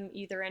of them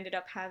either ended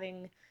up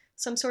having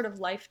some sort of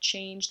life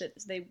change that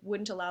they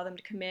wouldn't allow them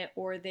to commit,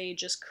 or they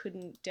just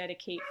couldn't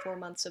dedicate 4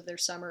 months of their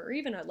summer, or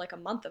even like a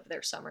month of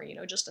their summer,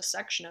 just a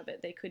section of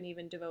it. They couldn't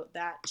even devote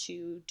that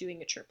to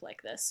doing a trip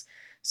like this.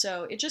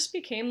 So it just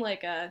became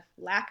like a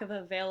lack of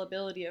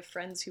availability of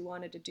friends who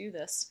wanted to do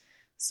this.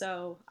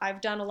 So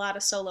I've done a lot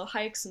of solo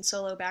hikes and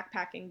solo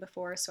backpacking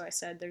before, so I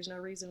said there's no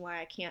reason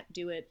why I can't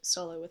do it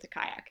solo with a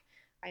kayak.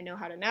 I know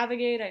how to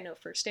navigate, I know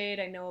first aid,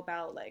 I know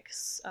about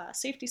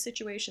safety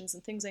situations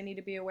and things I need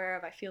to be aware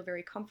of. I feel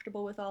very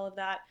comfortable with all of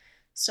that,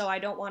 so I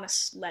don't want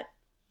to let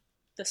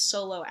the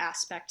solo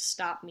aspect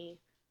stop me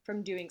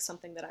from doing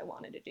something that I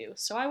wanted to do.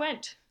 So I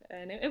went,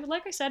 and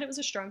like I said, it was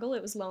a struggle.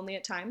 It was lonely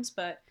at times,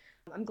 but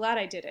I'm glad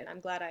I did it. I'm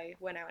glad I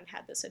went out and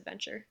had this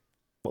adventure.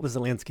 What was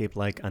the landscape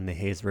like on the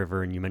Hayes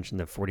River? And you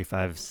mentioned the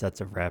 45 sets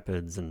of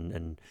rapids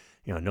and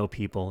no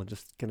people.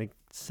 Just gonna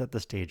set the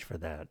stage for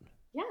that.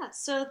 Yeah,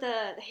 so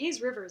the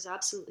Hayes River is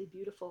absolutely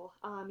beautiful.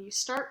 You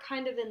start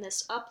kind of in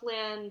this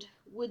upland,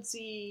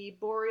 woodsy,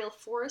 boreal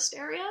forest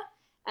area,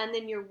 and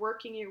then you're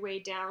working your way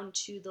down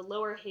to the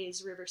lower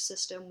Hayes River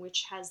system,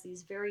 which has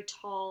these very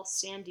tall,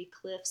 sandy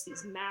cliffs,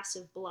 these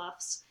massive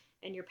bluffs,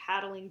 and you're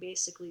paddling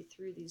basically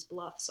through these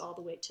bluffs all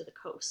the way to the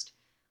coast.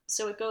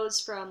 So it goes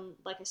from,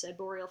 like I said,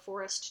 boreal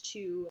forest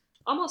to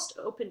almost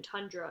open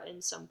tundra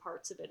in some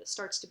parts of it. It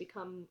starts to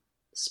become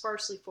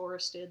sparsely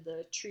forested,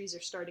 the trees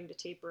are starting to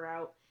taper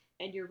out,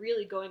 and you're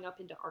really going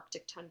up into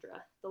Arctic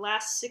tundra. The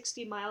last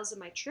 60 miles of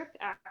my trip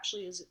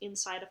actually is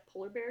inside of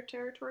polar bear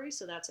territory,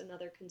 so that's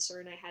another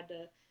concern I had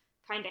to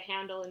kind of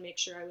handle and make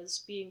sure I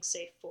was being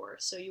safe for.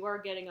 So you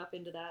are getting up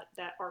into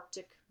that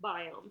Arctic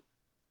biome.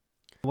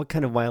 What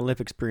kind of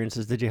wildlife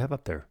experiences did you have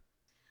up there?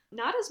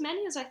 Not as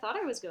many as I thought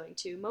I was going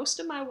to. Most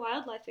of my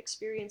wildlife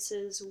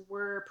experiences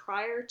were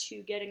prior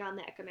to getting on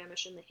the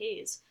Ecomamish and the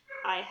Hayes.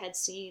 I had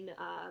seen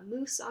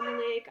moose on the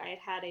lake. I had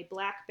had a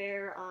black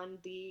bear on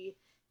the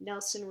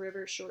Nelson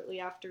River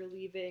shortly after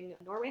leaving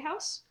Norway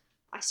House.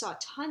 I saw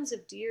tons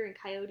of deer and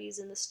coyotes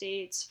in the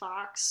States,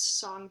 fox,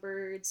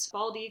 songbirds,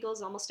 bald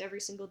eagles almost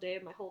every single day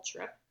of my whole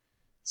trip.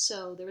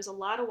 So there was a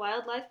lot of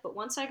wildlife, but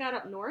once I got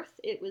up north,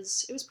 it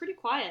was pretty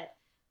quiet.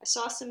 I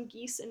saw some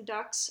geese and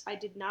ducks. I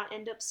did not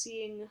end up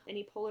seeing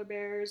any polar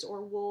bears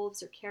or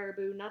wolves or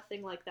caribou,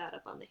 nothing like that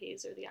up on the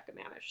Hayes or the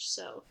Ecomamish.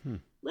 So a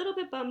little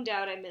bit bummed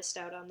out I missed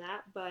out on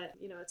that, but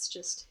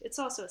it's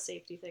also a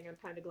safety thing. I'm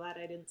kind of glad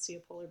I didn't see a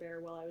polar bear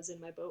while I was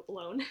in my boat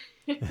alone.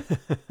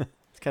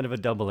 It's kind of a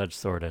double-edged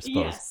sword, I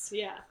suppose. Yes,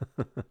 yeah.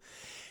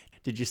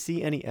 Did you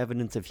see any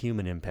evidence of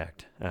human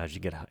impact as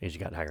you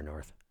got higher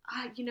north?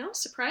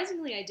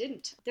 Surprisingly, I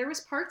didn't. There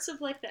was parts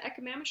of like the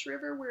Ecomamish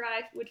River where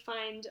I would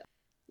find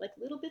like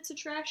little bits of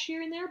trash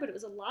here and there, but it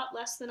was a lot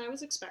less than I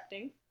was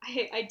expecting.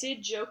 I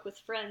did joke with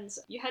friends,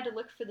 you had to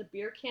look for the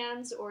beer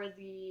cans or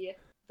the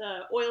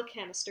oil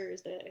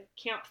canisters, the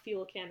camp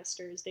fuel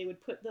canisters. They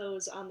would put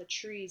those on the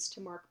trees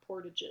to mark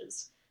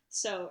portages.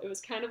 So it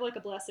was kind of like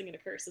a blessing and a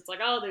curse. It's like,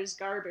 oh, there's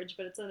garbage,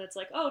 but it's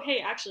like, oh, hey,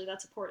 actually,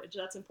 that's a portage.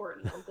 That's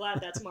important. I'm glad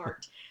that's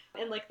marked.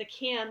 And like the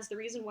cans, the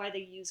reason why they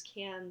use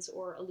cans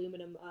or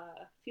aluminum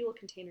fuel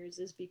containers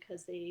is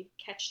because they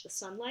catch the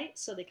sunlight,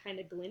 so they kind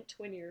of glint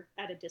when you're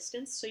at a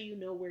distance, so you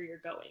know where you're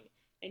going,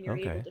 and you're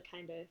able to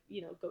kind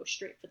of go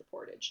straight for the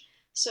portage.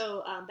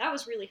 So that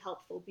was really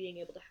helpful, being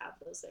able to have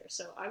those there.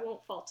 So I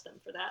won't fault them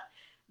for that.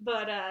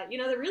 But,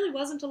 there really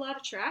wasn't a lot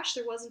of trash.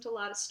 There wasn't a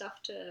lot of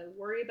stuff to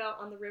worry about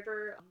on the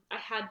river. I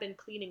had been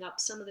cleaning up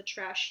some of the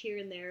trash here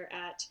and there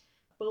at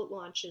boat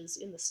launches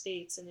in the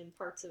States and in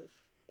parts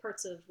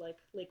of like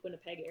Lake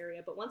Winnipeg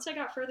area. But once I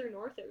got further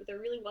north, there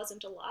really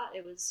wasn't a lot.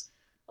 It was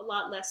a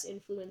lot less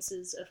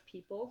influences of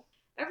people.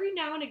 Every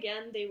now and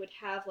again, they would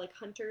have like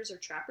hunters or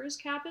trappers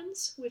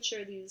cabins, which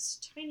are these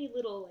tiny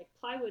little like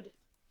plywood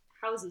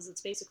houses.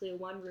 It's basically a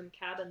one-room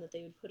cabin that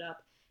they would put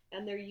up,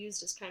 and they're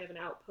used as kind of an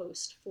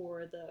outpost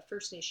for the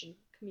First Nation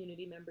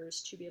community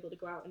members to be able to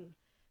go out and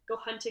go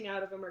hunting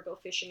out of them or go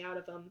fishing out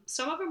of them.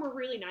 Some of them were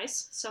really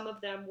nice. Some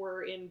of them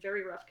were in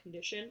very rough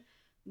condition.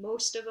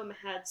 Most of them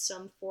had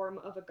some form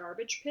of a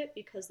garbage pit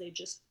because they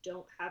just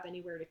don't have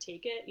anywhere to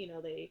take it.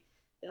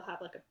 They'll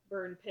have like a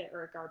burn pit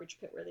or a garbage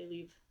pit where they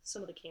leave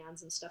some of the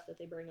cans and stuff that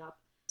they bring up.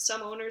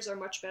 Some owners are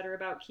much better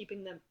about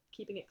keeping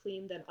it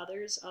clean than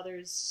others.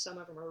 Others, some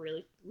of them are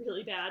really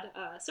really bad.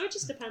 So it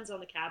just depends on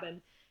the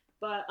cabin.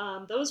 But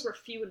those were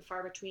few and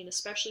far between,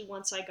 especially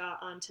once I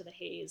got onto the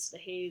Haze. The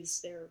Haze,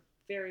 they're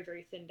very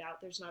very thinned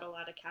out. There's not a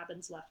lot of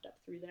cabins left up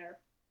through there.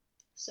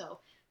 So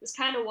it was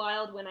kind of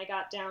wild when I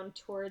got down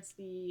towards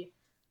the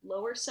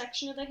lower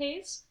section of the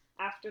Haze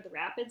after the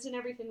rapids and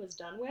everything was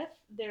done with.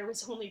 There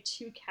was only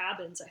 2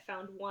 cabins. I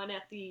found one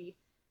at the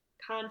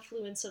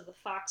confluence of the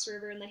Fox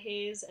River and the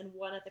Haze, and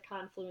one at the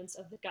confluence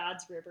of the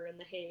Gods River and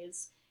the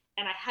Haze.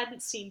 And I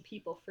hadn't seen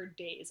people for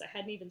days. I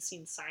hadn't even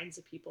seen signs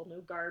of people.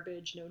 No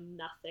garbage, no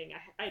nothing.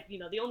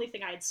 The only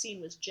thing I had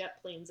seen was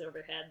jet planes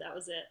overhead. That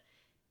was it.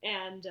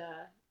 And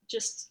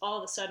just all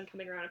of a sudden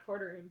coming around a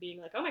corner and being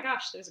like, oh my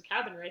gosh, there's a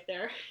cabin right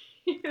there.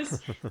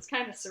 It's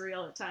kind of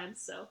surreal at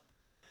times. So.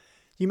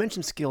 You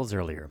mentioned skills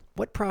earlier.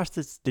 What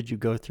process did you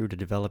go through to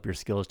develop your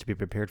skills to be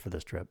prepared for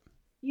this trip?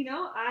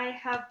 I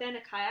have been a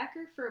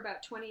kayaker for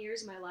about 20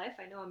 years of my life.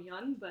 I know I'm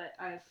young, but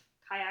I've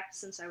kayaked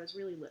since I was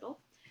really little.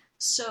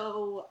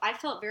 So I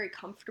felt very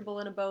comfortable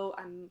in a boat.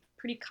 I'm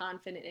pretty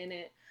confident in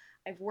it.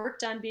 I've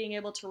worked on being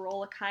able to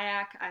roll a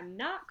kayak. I'm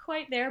not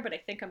quite there, but I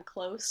think I'm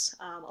close.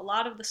 A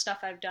lot of the stuff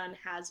I've done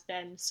has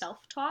been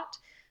self-taught.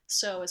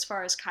 So as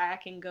far as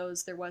kayaking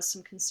goes, there was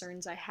some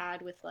concerns I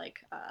had with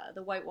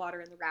the whitewater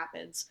and the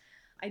rapids.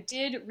 I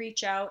did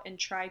reach out and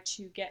try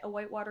to get a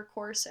whitewater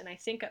course, and I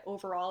think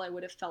overall I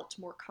would have felt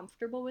more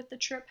comfortable with the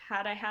trip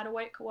had I had a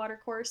whitewater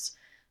course.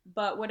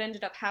 But what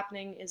ended up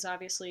happening is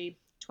obviously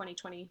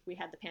 2020, we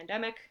had the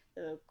pandemic,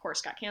 the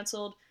course got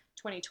canceled.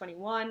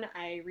 2021,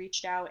 I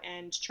reached out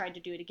and tried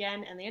to do it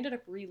again, and they ended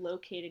up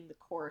relocating the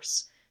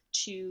course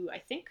to, I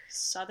think,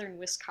 southern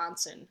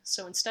Wisconsin.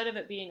 So instead of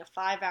it being a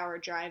 5-hour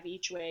drive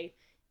each way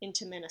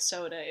into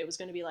Minnesota, it was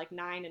going to be like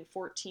 9 and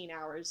 14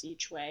 hours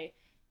each way.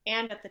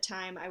 And at the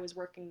time, I was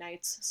working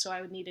nights, so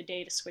I would need a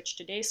day to switch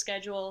to day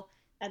schedule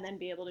and then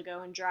be able to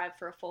go and drive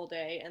for a full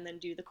day and then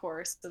do the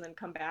course and then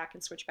come back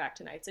and switch back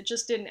to nights. It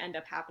just didn't end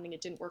up happening.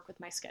 It didn't work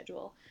with my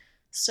schedule.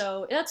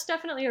 So that's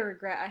definitely a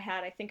regret I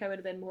had. I think I would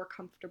have been more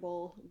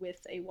comfortable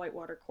with a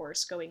whitewater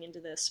course going into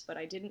this, but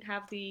I didn't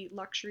have the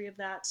luxury of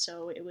that,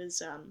 so it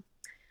was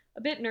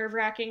a bit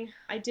nerve-wracking.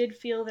 I did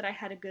feel that I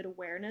had a good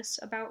awareness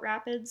about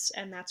rapids,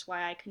 and that's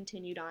why I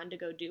continued on to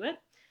go do it.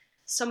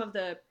 Some of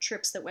the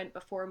trips that went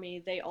before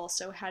me, they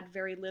also had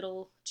very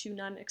little to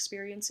none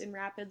experience in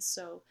rapids,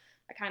 so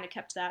I kind of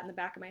kept that in the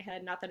back of my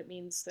head. Not that it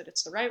means that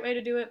it's the right way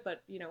to do it,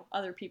 but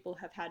other people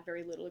have had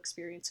very little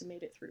experience and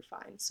made it through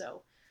fine,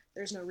 so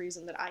there's no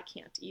reason that I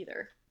can't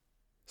either.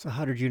 So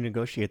how did you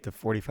negotiate the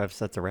 45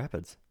 sets of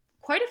rapids?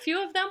 Quite a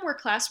few of them were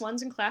class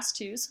 1s and class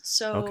 2s,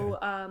 so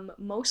Okay.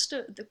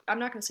 I'm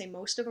not going to say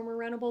most of them were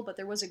runnable, but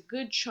there was a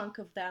good chunk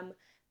of them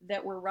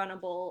that were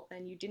runnable,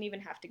 and you didn't even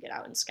have to get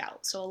out and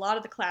scout. So a lot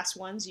of the class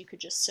 1s, you could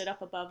just sit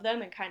up above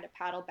them and kind of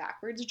paddle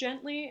backwards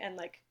gently and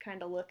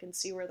kind of look and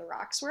see where the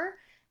rocks were,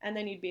 and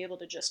then you'd be able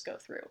to just go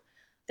through.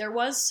 There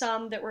was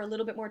some that were a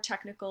little bit more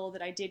technical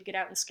that I did get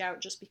out and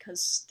scout just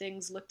because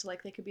things looked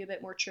like they could be a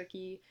bit more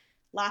tricky.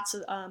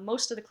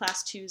 Most of the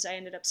class 2s I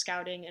ended up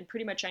scouting, and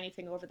pretty much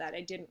anything over that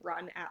I didn't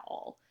run at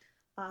all.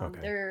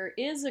 Okay. There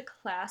is a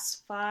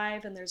class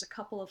 5, and there's a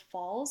couple of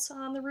falls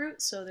on the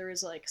route, so there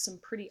is some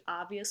pretty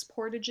obvious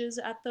portages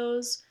at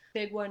those.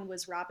 Big one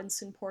was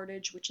Robinson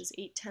Portage, which is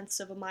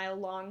 0.8 of a mile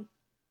long.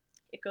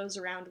 It goes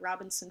around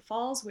Robinson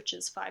Falls, which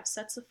is 5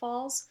 sets of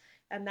falls,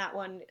 and that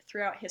one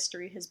throughout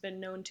history has been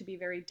known to be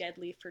very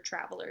deadly for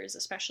travelers,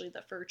 especially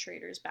the fur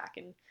traders back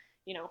in,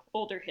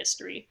 older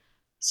history.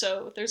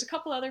 So there's a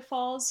couple other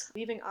falls.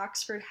 Leaving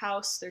Oxford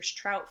House, there's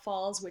Trout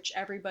Falls, which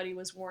everybody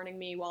was warning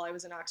me while I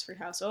was in Oxford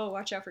House. Oh,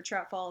 watch out for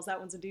Trout Falls. That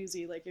one's a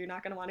doozy. You're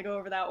not going to want to go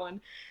over that one.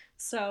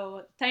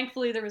 So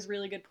thankfully there was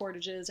really good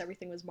portages.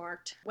 Everything was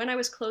marked. When I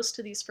was close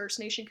to these First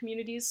Nation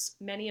communities,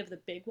 many of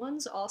the big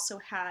ones also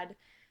had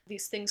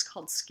these things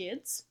called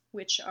skids,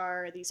 which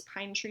are these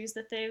pine trees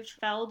that they've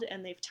felled,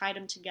 and they've tied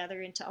them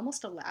together into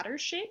almost a ladder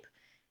shape.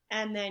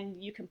 And then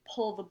you can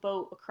pull the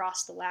boat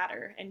across the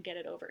ladder and get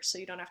it over, so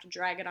you don't have to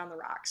drag it on the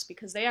rocks,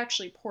 because they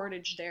actually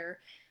portage their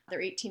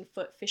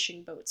 18-foot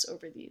fishing boats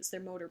over these.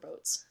 They're motor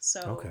boats. So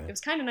Okay. It was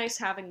kind of nice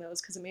having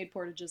those because it made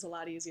portages a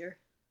lot easier.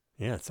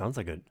 Yeah, it sounds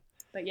like it.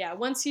 But yeah,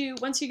 once you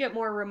get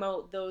more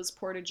remote, those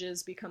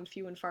portages become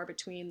few and far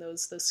between,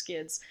 those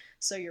skids.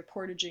 So you're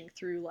portaging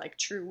through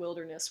true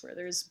wilderness where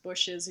there's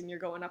bushes and you're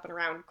going up and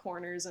around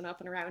corners and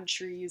up and around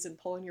trees and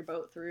pulling your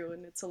boat through,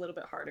 and it's a little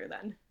bit harder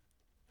then.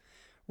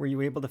 Were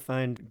you able to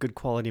find good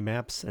quality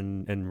maps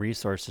and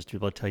resources to be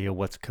able to tell you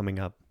what's coming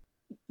up?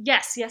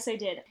 Yes, I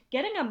did.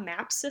 Getting a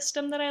map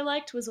system that I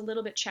liked was a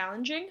little bit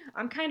challenging.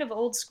 I'm kind of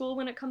old school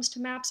when it comes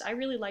to maps. I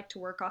really like to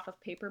work off of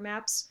paper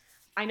maps.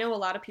 I know a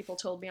lot of people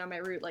told me on my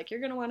route, like,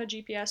 you're going to want a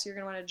GPS, you're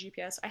going to want a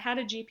GPS. I had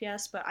a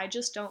GPS, but I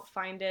just don't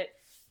find it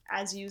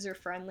as user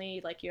friendly.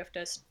 Like, you have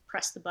to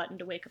press the button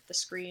to wake up the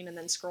screen and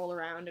then scroll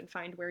around and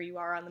find where you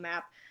are on the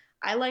map.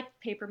 I like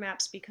paper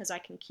maps because I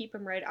can keep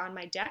them right on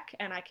my deck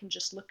and I can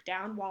just look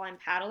down while I'm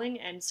paddling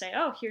and say,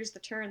 oh, here's the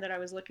turn that I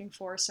was looking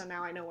for, so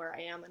now I know where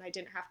I am, and I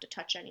didn't have to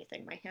touch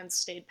anything. My hands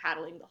stayed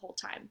paddling the whole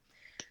time.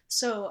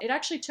 So it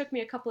actually took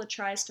me a couple of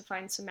tries to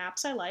find some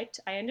maps I liked.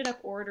 I ended up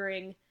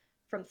ordering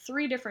from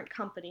 3 different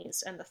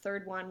companies, and the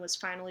third one was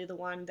finally the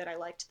one that I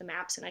liked the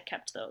maps, and I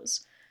kept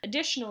those.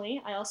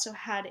 Additionally, I also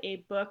had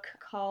a book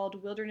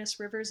called Wilderness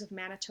Rivers of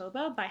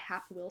Manitoba by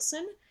Hap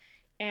Wilson,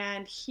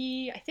 and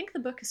I think the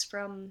book is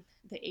from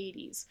the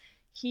 80s.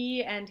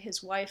 He and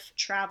his wife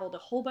traveled a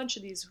whole bunch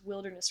of these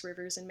wilderness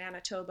rivers in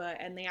Manitoba,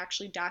 and they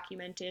actually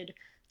documented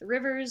the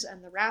rivers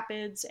and the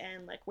rapids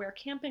and like where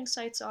camping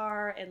sites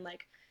are and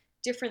like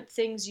different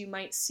things you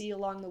might see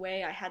along the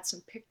way. I had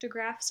some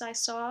pictographs I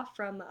saw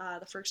from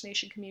the First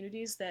Nation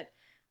communities that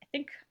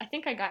I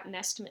think I got an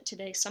estimate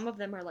today. Some of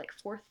them are like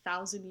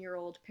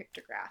 4,000-year-old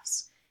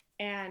pictographs,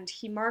 and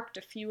he marked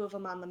a few of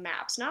them on the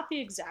maps, not the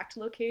exact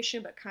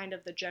location, but kind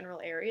of the general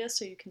area,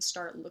 so you can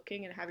start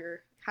looking and have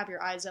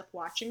your eyes up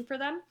watching for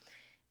them.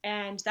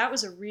 And that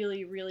was a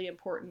really, really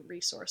important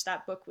resource.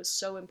 That book was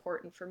so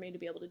important for me to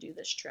be able to do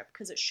this trip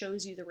because it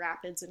shows you the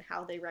rapids and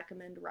how they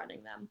recommend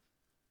running them.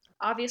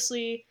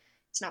 Obviously,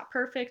 it's not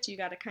perfect. You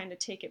got to kind of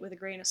take it with a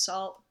grain of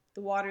salt.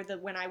 The water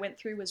that when I went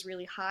through was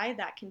really high.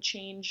 That can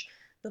change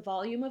the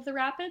volume of the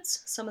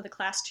rapids. Some of the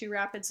class 2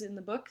 rapids in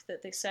the book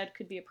that they said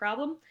could be a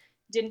problem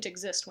didn't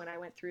exist when I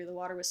went through. The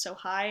water was so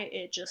high,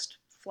 it just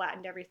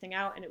flattened everything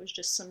out, and it was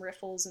just some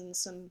riffles and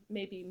some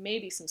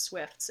maybe some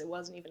swifts. It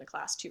wasn't even a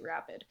class 2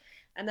 rapid.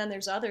 And then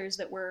there's others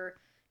that were,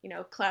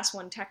 class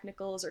 1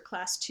 technicals or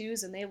class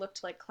 2s, and they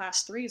looked like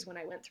class 3s when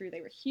I went through.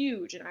 They were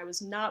huge, and I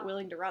was not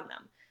willing to run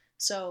them.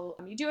 So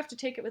you do have to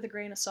take it with a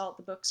grain of salt.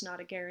 The book's not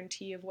a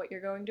guarantee of what you're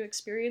going to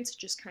experience. It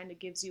just kind of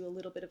gives you a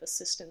little bit of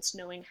assistance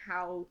knowing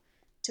how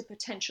to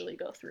potentially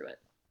go through it.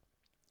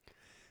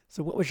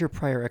 So, what was your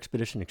prior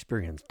expedition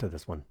experience to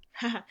this one?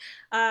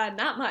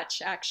 Not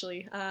much,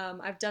 actually.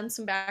 I've done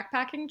some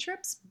backpacking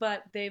trips,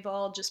 but they've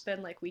all just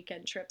been like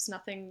weekend trips,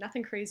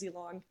 nothing crazy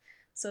long.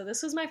 So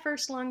this was my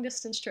first long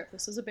distance trip.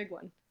 This was a big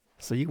one.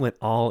 So you went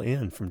all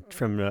in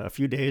from a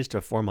few days to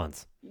 4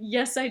 months.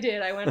 Yes, I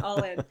did. I went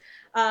all in.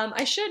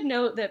 I should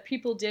note that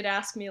people did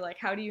ask me, like,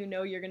 how do you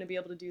know you're going to be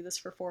able to do this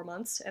for 4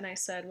 months? And I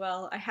said,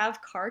 well, I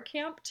have car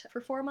camped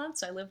for 4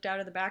 months. I lived out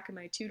of the back of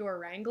my 2-door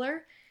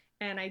Wrangler.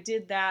 And I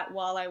did that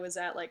while I was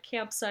at like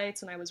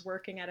campsites and I was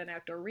working at an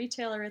outdoor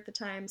retailer at the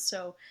time.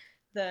 So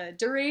the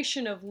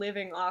duration of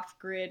living off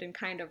grid and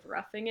kind of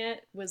roughing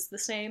it was the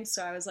same.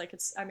 So I was like,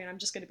 I'm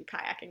just going to be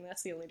kayaking.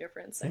 That's the only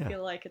difference. I Yeah.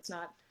 feel like it's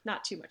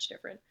not too much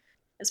different.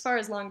 As far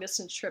as long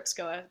distance trips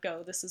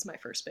go, this is my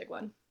first big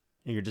one.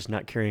 You're just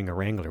not carrying a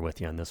Wrangler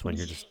with you on this one.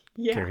 You're just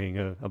Yeah. carrying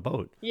a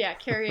boat. Yeah,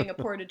 carrying a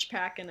portage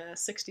pack and a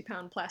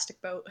 60-pound plastic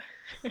boat.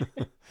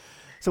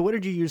 So what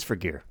did you use for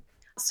gear?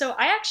 So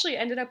I actually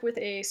ended up with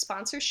a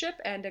sponsorship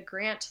and a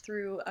grant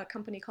through a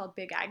company called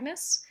Big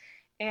Agnes.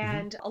 Hmm.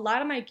 And a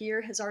lot of my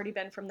gear has already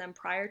been from them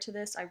prior to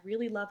this. I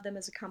really love them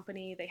as a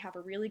company. They have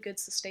a really good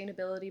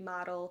sustainability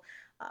model.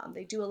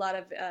 They do a lot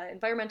of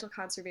environmental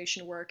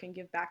conservation work and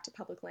give back to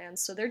public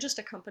lands. So they're just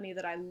a company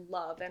that I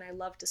love, and I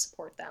love to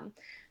support them.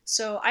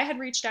 So I had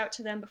reached out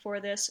to them before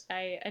this.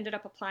 I ended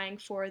up applying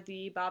for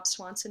the Bob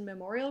Swanson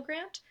Memorial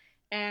Grant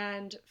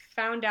and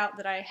found out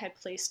that I had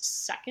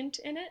placed second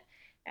in it.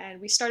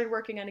 And we started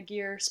working on a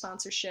gear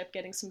sponsorship,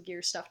 getting some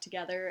gear stuff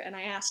together. And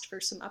I asked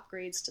for some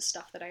upgrades to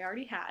stuff that I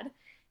already had.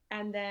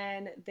 And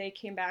then they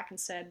came back and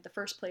said the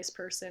first place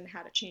person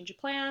had a change of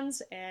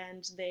plans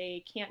and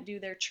they can't do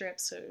their trip.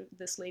 So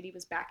this lady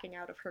was backing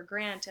out of her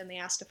grant and they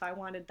asked if I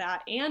wanted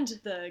that and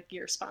the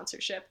gear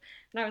sponsorship.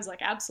 And I was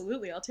like,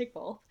 absolutely, I'll take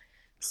both.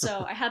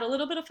 So I had a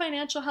little bit of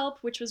financial help,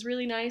 which was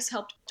really nice,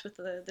 helped with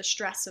the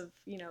stress of,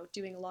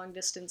 doing a long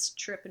distance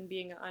trip and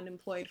being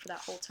unemployed for that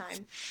whole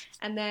time.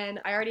 And then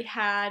I already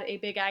had a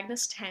Big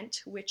Agnes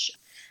tent, which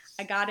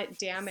I got it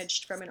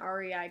damaged from an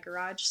REI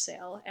garage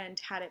sale and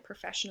had it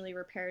professionally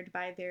repaired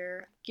by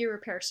their gear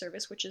repair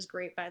service, which is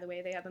great, by the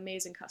way. They have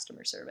amazing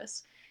customer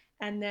service.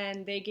 And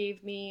then they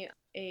gave me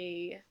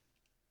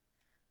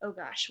oh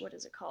gosh, what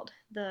is it called?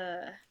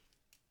 The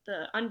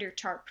under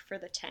tarp for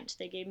the tent.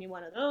 They gave me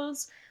one of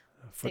those.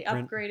 They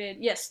Footprint? upgraded,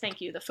 yes,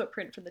 thank you, the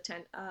footprint for the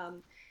tent.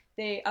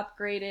 They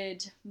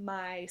upgraded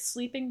my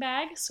sleeping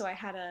bag, so I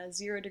had a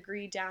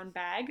 0-degree down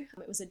bag.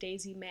 It was a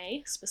Daisy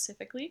May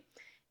specifically,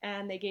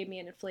 and they gave me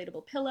an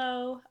inflatable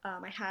pillow.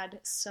 I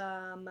had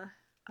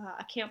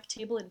a camp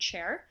table and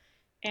chair,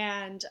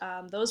 And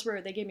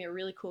they gave me a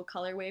really cool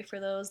colorway for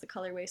those. The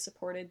colorway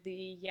supported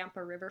the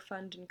Yampa River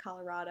Fund in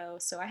Colorado.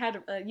 So I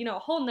had, a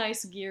whole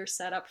nice gear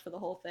set up for the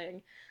whole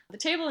thing. The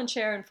table and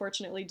chair,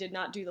 unfortunately, did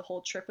not do the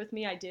whole trip with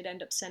me. I did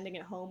end up sending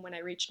it home when I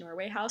reached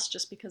Norway House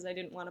just because I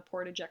didn't want a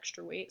portage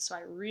extra weight. So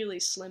I really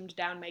slimmed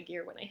down my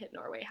gear when I hit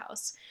Norway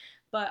House.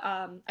 But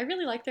I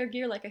really like their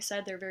gear. Like I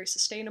said, they're very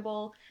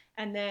sustainable.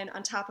 And then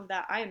on top of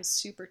that, I am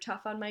super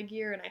tough on my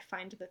gear, and I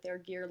find that their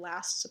gear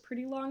lasts a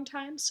pretty long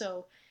time.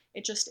 So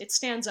it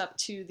stands up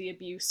to the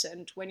abuse,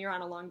 and when you're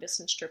on a long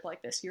distance trip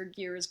like this, your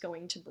gear is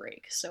going to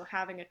break. So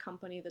having a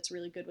company that's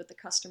really good with the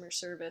customer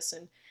service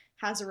and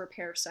has a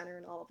repair center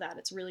and all of that,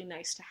 it's really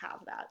nice to have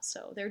that.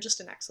 So they're just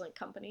an excellent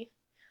company.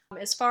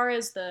 As far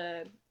as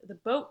the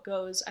boat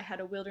goes, I had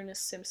a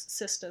Wilderness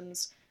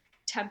Systems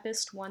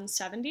Tempest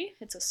 170.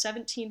 It's a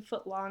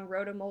 17-foot long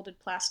rotomolded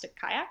plastic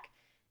kayak,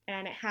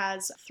 and it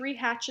has 3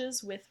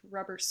 hatches with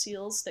rubber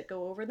seals that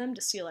go over them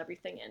to seal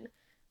everything in.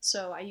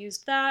 So I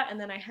used that, and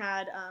then I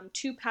had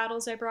 2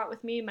 paddles I brought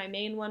with me. My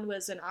main one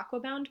was an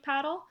Aquabound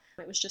paddle.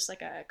 It was just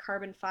like a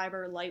carbon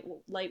fiber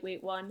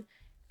lightweight one.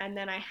 And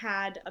then I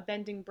had a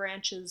Bending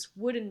Branches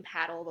wooden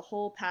paddle. The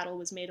whole paddle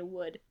was made of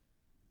wood.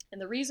 And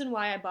the reason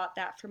why I bought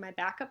that for my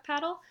backup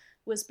paddle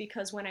was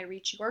because when I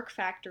reached York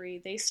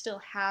Factory, they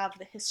still have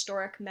the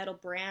historic metal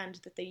brand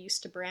that they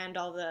used to brand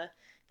all the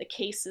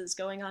cases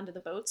going onto the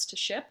boats to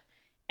ship.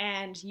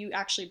 And you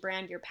actually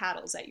brand your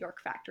paddles at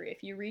York Factory.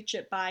 If you reach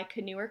it by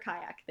canoe or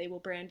kayak, they will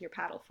brand your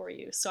paddle for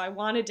you. So I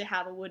wanted to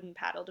have a wooden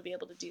paddle to be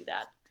able to do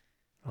that.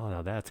 Oh,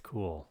 now that's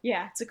cool.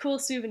 Yeah, it's a cool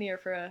souvenir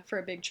for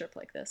a big trip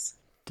like this.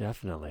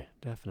 Definitely,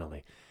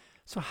 definitely.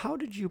 So how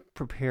did you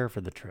prepare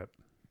for the trip?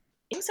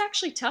 It was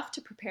actually tough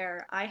to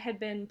prepare. I had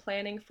been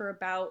planning for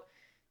about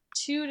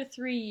 2 to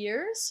 3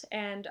 years,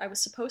 and I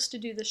was supposed to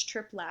do this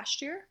trip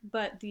last year,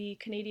 but the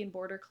Canadian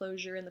border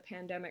closure and the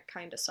pandemic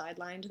kind of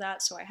sidelined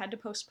that, so I had to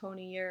postpone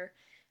a year.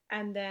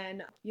 And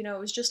then, it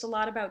was just a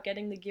lot about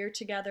getting the gear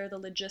together, the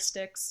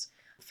logistics.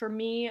 For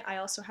me, I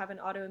also have an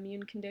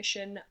autoimmune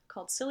condition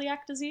called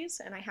celiac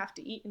disease, and I have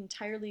to eat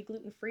entirely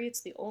gluten-free.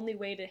 It's the only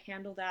way to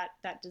handle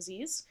that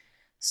disease.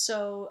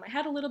 So I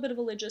had a little bit of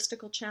a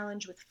logistical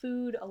challenge with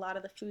food. A lot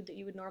of the food that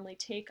you would normally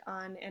take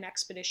on an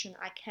expedition,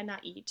 I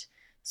cannot eat.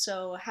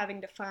 So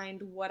having to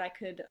find what I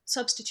could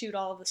substitute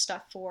all of the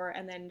stuff for,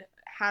 and then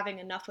having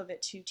enough of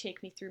it to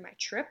take me through my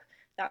trip,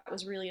 that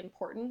was really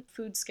important.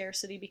 Food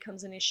scarcity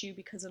becomes an issue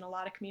because in a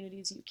lot of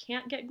communities you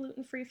can't get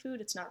gluten-free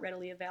food. It's not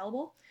readily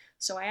available.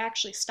 So I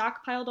actually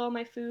stockpiled all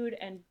my food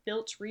and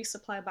built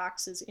resupply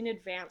boxes in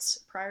advance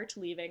prior to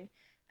leaving.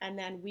 And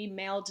then we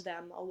mailed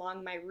them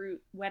along my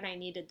route when I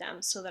needed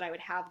them so that I would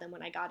have them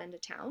when I got into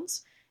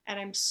towns. And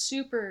I'm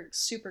super,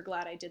 super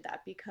glad I did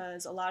that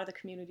because a lot of the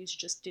communities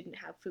just didn't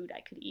have food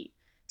I could eat,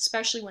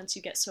 especially once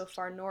you get so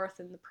far north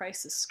and the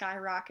prices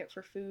skyrocket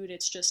for food.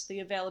 It's just the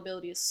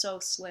availability is so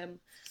slim.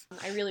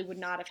 I really would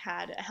not have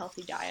had a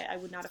healthy diet. I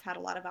would not have had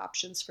a lot of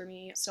options for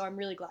me. So I'm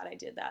really glad I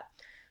did that.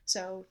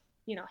 So,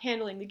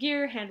 handling the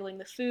gear, handling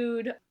the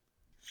food,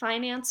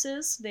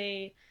 finances,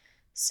 they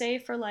say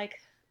for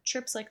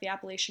trips like the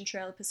Appalachian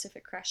Trail, the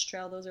Pacific Crest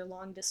Trail, those are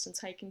long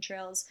distance hiking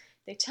trails.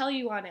 They tell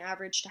you on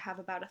average to have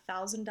about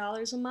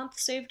 $1,000 a month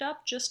saved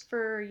up just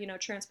for,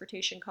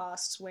 transportation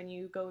costs when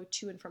you go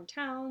to and from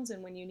towns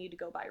and when you need to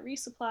go buy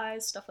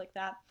resupplies, stuff like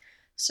that.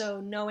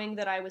 So knowing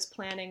that I was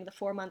planning the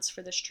 4 months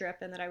for this trip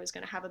and that I was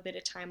going to have a bit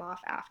of time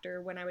off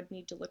after when I would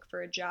need to look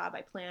for a job,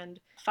 I planned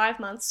 5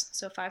 months,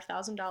 so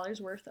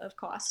 $5,000 worth of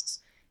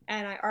costs.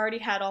 And I already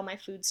had all my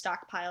food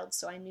stockpiled,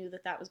 so I knew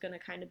that was going to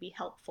kind of be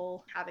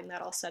helpful having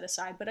that all set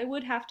aside. But I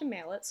would have to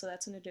mail it, so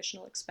that's an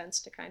additional expense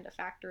to kind of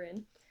factor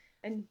in.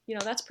 And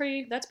that's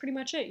pretty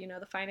much it.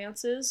 The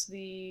finances,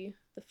 the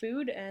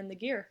food, and the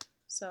gear.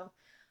 So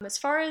as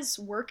far as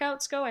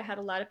workouts go, I had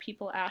a lot of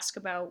people ask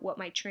about what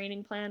my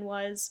training plan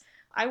was.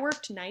 I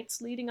worked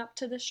nights leading up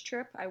to this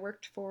trip. I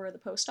worked for the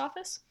post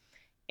office,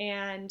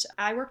 and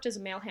I worked as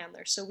a mail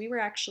handler. So we were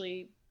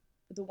actually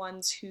the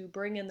ones who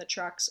bring in the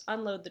trucks,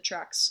 unload the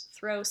trucks,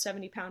 throw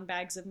 70-pound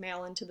bags of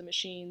mail into the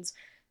machines,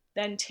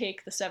 then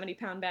take the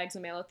 70-pound bags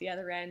of mail at the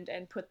other end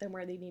and put them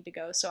where they need to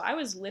go. So I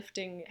was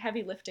lifting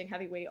heavy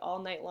weight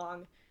all night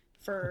long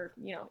for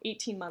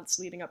 18 months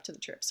leading up to the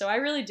trip. So I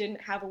really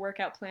didn't have a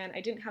workout plan.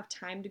 I didn't have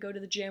time to go to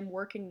the gym.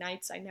 Working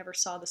nights, I never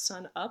saw the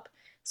sun up,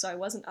 so I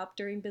wasn't up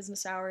during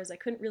business hours. I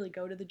couldn't really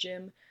go to the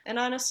gym. And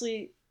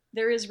honestly,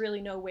 there is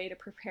really no way to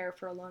prepare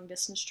for a long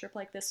distance trip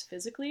like this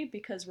physically,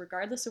 because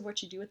regardless of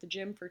what you do at the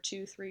gym for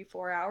 2, 3,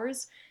 4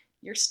 hours,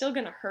 you're still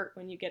going to hurt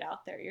when you get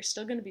out there. You're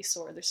still going to be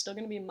sore. There's still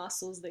going to be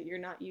muscles that you're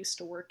not used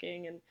to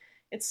working, and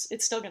it's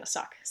still going to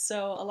suck.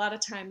 So a lot of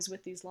times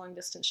with these long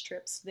distance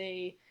trips,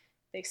 they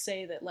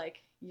say that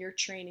your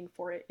training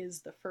for it is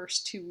the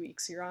first 2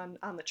 weeks you're on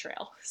the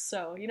trail.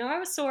 So, I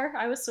was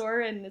sore,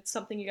 and it's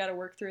something you got to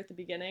work through at the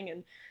beginning.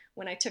 And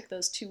when I took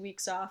those 2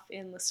 weeks off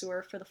in Le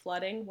Sueur for the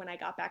flooding, when I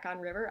got back on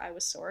river, I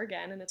was sore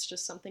again, and it's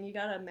just something you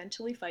got to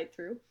mentally fight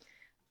through.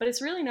 But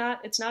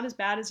it's not as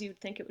bad as you'd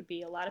think it would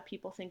be. A lot of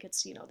people think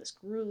it's, this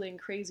grueling,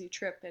 crazy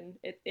trip, and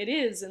it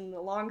is in the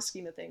long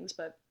scheme of things,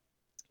 but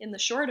In the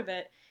short of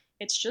it,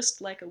 it's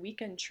just like a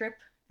weekend trip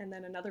and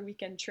then another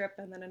weekend trip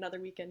and then another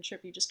weekend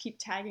trip. You just keep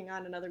tagging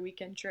on another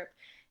weekend trip.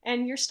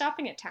 And you're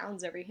stopping at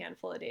towns every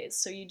handful of days.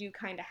 So you do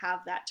kind of have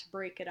that to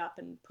break it up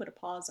and put a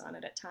pause on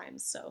it at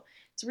times. So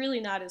it's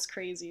really not as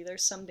crazy.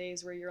 There's some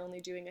days where you're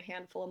only doing a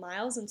handful of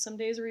miles and some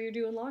days where you're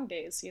doing long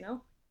days, you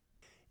know?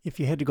 If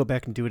you had to go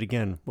back and do it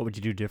again, what would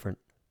you do different?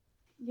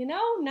 You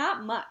know,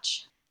 not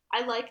much.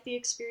 I like the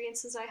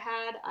experiences I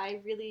had.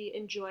 I really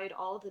enjoyed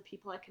all of the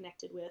people I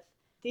connected with.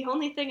 The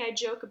only thing I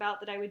joke about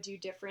that I would do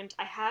different,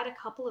 I had a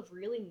couple of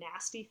really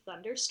nasty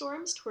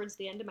thunderstorms towards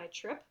the end of my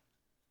trip.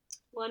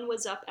 One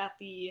was up at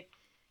the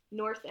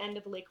north end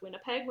of Lake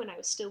Winnipeg when I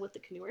was still with the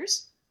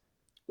canoers.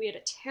 We had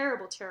a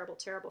terrible, terrible,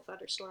 terrible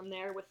thunderstorm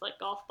there with like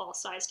golf ball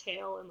sized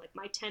hail, and like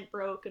my tent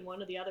broke and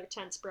one of the other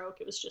tents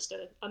broke. It was just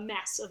a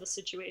mess of a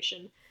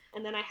situation.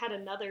 And then I had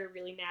another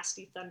really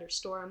nasty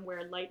thunderstorm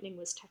where lightning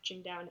was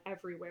touching down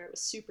everywhere. It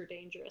was super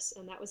dangerous.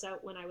 And that was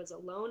out when I was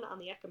alone on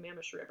the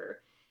Eckamamish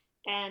River.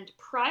 And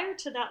prior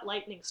to that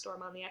lightning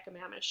storm on the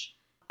Eckamamish,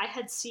 I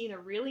had seen a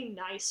really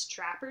nice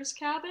trapper's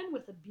cabin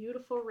with a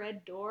beautiful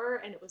red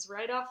door, and it was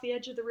right off the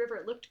edge of the river.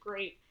 It looked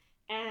great.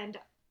 And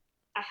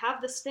I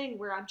have this thing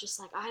where I'm just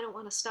like, I don't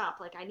want to stop.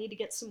 Like, I need to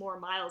get some more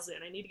miles in.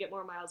 I need to get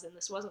more miles in.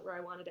 This wasn't where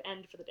I wanted to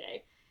end for the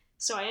day.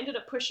 So I ended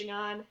up pushing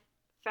on,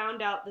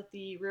 found out that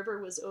the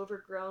river was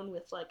overgrown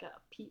with like a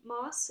peat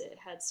moss. It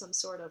had some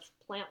sort of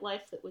plant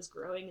life that was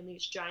growing in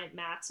these giant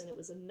mats, and it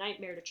was a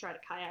nightmare to try to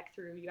kayak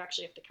through. You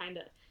actually have to kind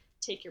of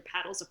take your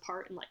paddles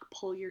apart and like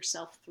pull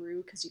yourself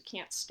through because you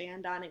can't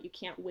stand on it, you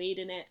can't wade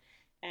in it,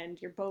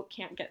 and your boat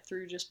can't get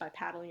through just by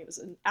paddling. It was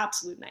an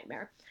absolute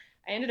nightmare.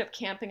 I ended up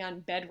camping on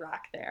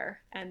bedrock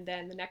there, and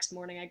then the next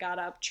morning I got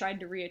up, tried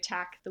to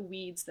reattack the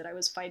weeds that I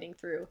was fighting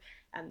through,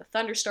 and the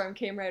thunderstorm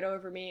came right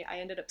over me. I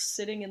ended up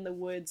sitting in the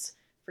woods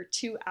for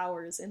 2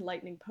 hours in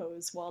lightning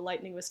pose while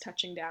lightning was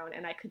touching down,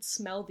 and I could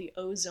smell the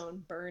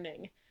ozone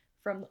burning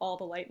from all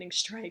the lightning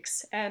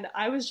strikes. And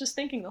I was just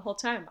thinking the whole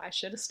time, I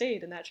should have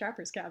stayed in that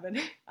trapper's cabin.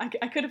 I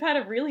could have had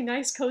a really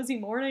nice cozy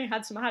morning,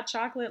 had some hot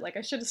chocolate. Like,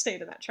 I should have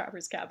stayed in that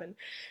trapper's cabin.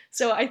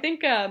 So I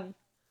think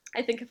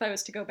if I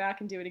was to go back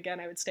and do it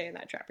again, I would stay in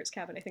that trapper's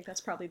cabin. I think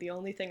that's probably the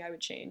only thing I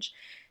would change.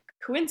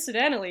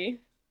 Coincidentally,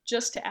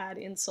 just to add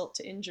insult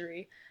to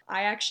injury,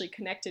 I actually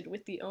connected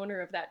with the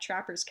owner of that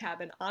trapper's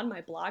cabin on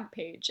my blog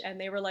page, and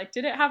they were like,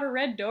 did it have a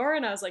red door?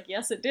 And I was like,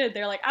 yes, it did.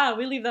 They're like,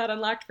 we leave that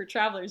unlocked for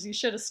travelers. You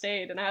should have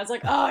stayed. And I was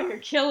like, oh, you're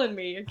killing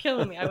me. You're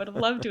killing me. I would have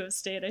loved to have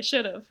stayed. I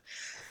should have,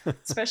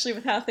 especially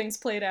with how things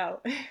played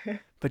out.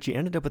 But you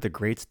ended up with a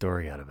great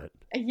story out of it.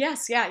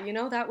 Yes, yeah,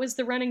 that was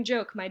the running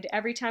joke.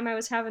 Every time I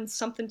was having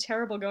something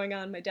terrible going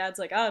on, my dad's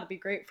like, it'd be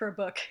great for a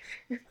book.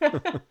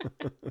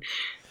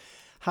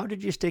 How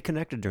did you stay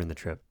connected during the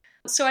trip?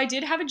 So I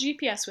did have a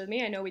GPS with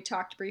me. I know we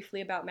talked briefly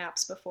about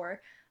maps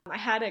before. I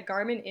had a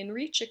Garmin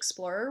InReach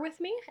Explorer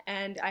with me,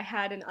 and I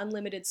had an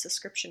unlimited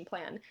subscription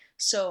plan.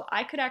 So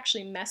I could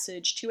actually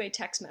message two-way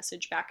text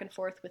message back and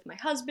forth with my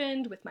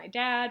husband, with my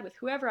dad, with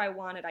whoever I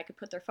wanted. I could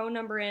put their phone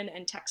number in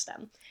and text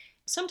them.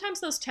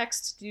 Sometimes those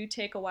texts do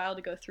take a while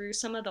to go through.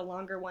 Some of the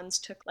longer ones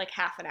took like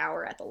half an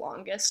hour at the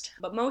longest,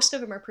 but most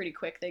of them are pretty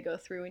quick. They go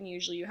through and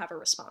usually you have a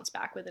response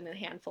back within a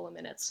handful of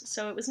minutes.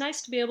 So it was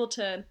nice to be able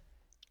to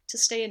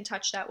stay in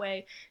touch that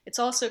way. It's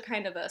also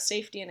kind of a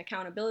safety and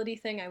accountability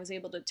thing. I was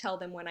able to tell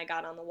them when I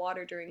got on the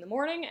water during the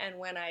morning and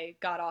when I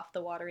got off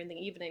the water in the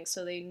evening,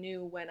 so they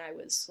knew when I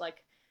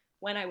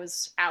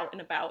was out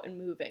and about and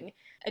moving.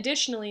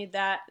 Additionally,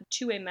 that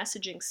two-way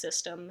messaging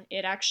system,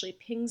 it actually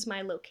pings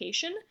my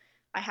location.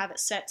 I have it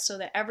set so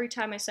that every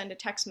time I send a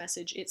text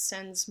message, it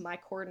sends my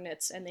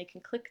coordinates, and they can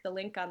click the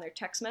link on their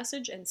text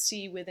message and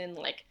see within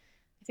I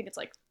think it's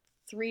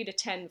 3 to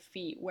 10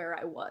 feet where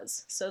I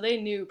was. So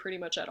they knew pretty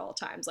much at all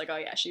times, oh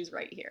yeah, she's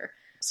right here.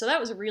 So that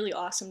was a really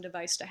awesome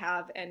device to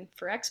have, and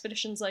for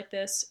expeditions like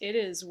this, it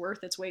is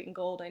worth its weight in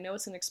gold. I know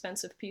it's an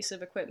expensive piece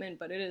of equipment,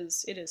 but it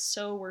is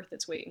so worth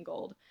its weight in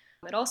gold.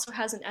 It also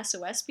has an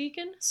SOS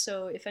beacon,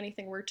 so if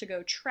anything were to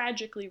go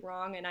tragically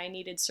wrong and I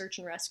needed search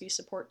and rescue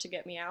support to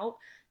get me out,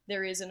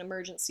 there is an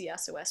emergency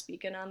SOS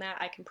beacon on that.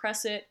 I can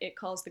press it, it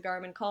calls the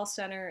Garmin call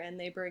center, and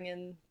they bring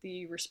in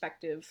the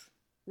respective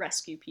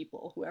rescue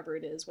people, whoever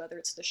it is, whether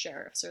it's the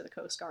sheriffs or the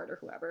Coast Guard or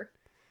whoever.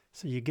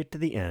 So you get to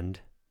the end,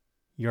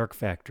 York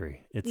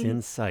Factory. It's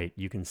in sight.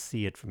 You can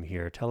see it from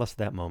here. Tell us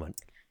that moment.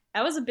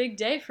 That was a big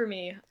day for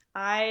me.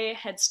 I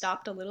had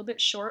stopped a little bit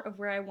short of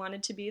where I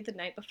wanted to be the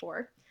night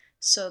before.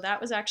 So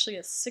that was actually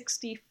a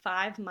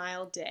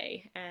 65-mile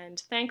day. And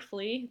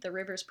thankfully, the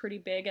river's pretty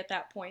big at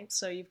that point,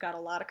 so you've got a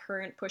lot of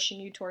current pushing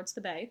you towards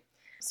the bay.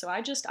 So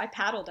I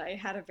paddled. I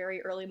had a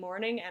very early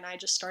morning, and I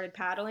just started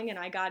paddling, and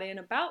I got in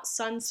about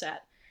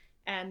sunset.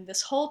 And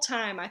this whole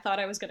time, I thought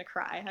I was going to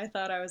cry. I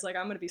thought I was like,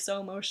 I'm going to be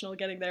so emotional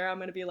getting there. I'm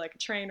going to be like a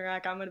train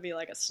wreck. I'm going to be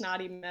like a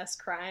snotty mess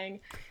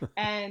crying.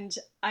 And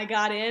I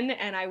got in,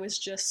 and I was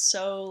just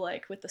so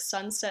with the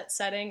sunset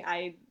setting,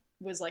 I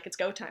was like, it's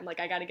go time.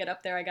 I got to get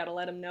up there. I got to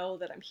let them know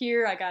that I'm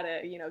here. I got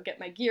to, get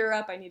my gear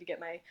up. I need to get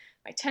my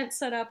tent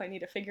set up. I need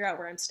to figure out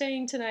where I'm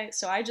staying tonight.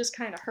 So I just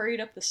kind of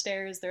hurried up the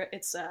stairs.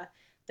 It's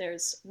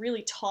there's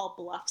really tall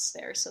bluffs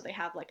there, so they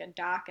have like a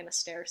dock and a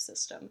stair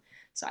system.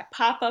 So I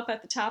pop up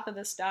at the top of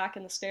this dock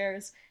and the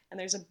stairs, and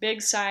there's a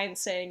big sign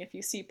saying if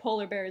you see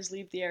polar bears,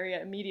 leave the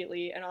area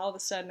immediately. And all of a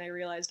sudden I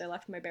realized I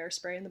left my bear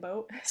spray in the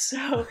boat.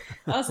 So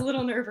that was a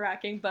little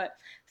nerve-wracking, but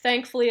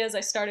thankfully as I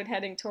started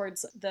heading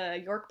towards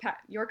the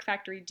York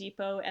Factory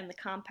Depot and the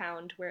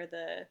compound where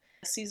the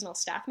seasonal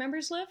staff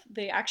members live,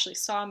 they actually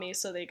saw me,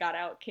 so they got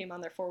out, came on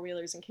their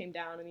four-wheelers and came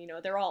down, and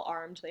they're all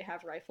armed, they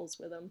have rifles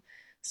with them.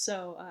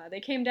 So they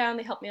came down,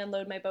 they helped me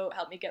unload my boat,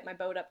 helped me get my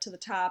boat up to the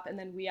top, and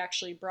then we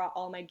actually brought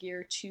all my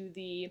gear to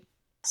the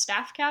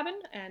staff cabin,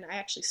 and I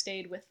actually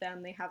stayed with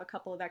them. They have a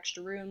couple of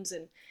extra rooms,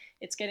 and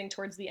it's getting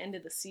towards the end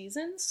of the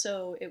season,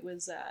 so it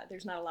was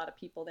there's not a lot of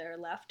people there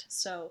left.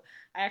 So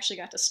I actually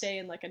got to stay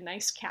in like a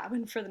nice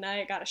cabin for the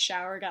night, got a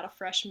shower, got a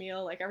fresh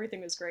meal, like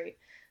everything was great.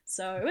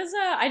 So it was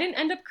I didn't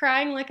end up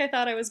crying like I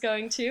thought I was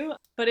going to,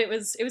 but it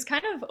was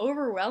kind of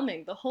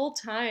overwhelming the whole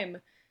time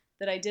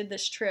that I did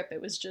this trip. It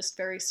was just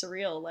very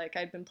surreal. Like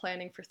I'd been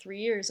planning for 3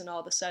 years, and all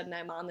of a sudden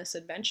I'm on this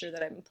adventure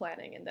that I've been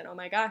planning. And then, oh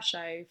my gosh,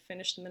 I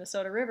finished the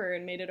Minnesota River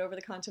and made it over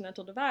the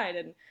Continental Divide.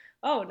 And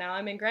oh, now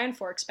I'm in Grand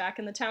Forks, back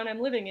in the town I'm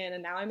living in,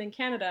 and now I'm in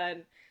Canada.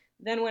 And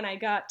then when I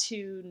got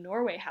to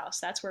Norway House,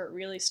 that's where it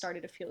really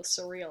started to feel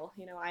surreal.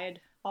 I had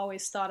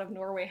always thought of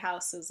Norway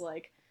House as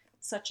like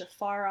such a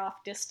far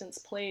off distance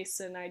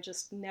place, and I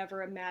just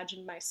never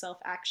imagined myself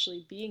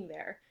actually being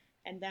there.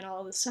 And then all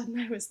of a sudden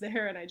I was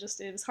there, and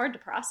it was hard to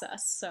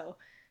process. So,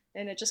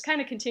 and it just kind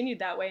of continued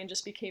that way and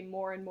just became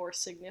more and more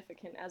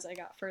significant as I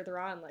got further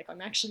on, like I'm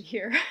actually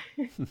here.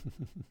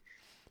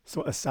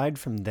 So aside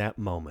from that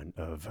moment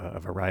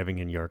of arriving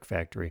in York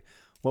Factory,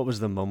 what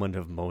was the moment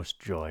of most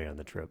joy on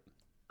the trip?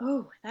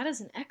 Oh, that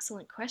is an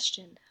excellent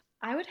question.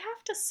 I would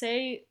have to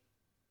say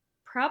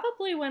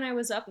probably when I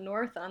was up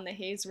north on the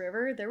Hayes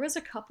River, there was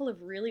a couple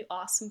of really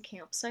awesome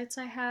campsites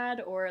I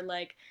had, or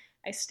like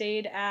I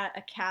stayed at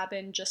a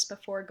cabin just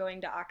before going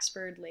to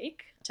Oxford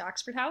Lake, to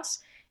Oxford House,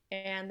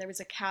 and there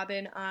was a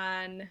cabin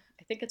on,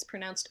 I think it's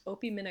pronounced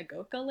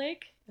Opi-Minagoka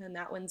Lake, and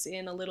that one's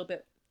in a little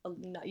bit,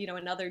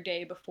 another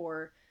day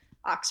before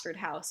Oxford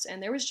House,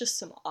 and there was just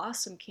some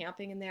awesome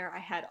camping in there. I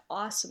had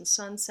awesome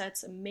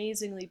sunsets,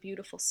 amazingly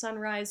beautiful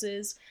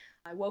sunrises.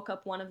 I woke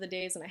up one of the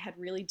days and I had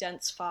really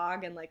dense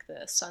fog, and like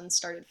the sun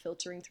started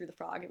filtering through the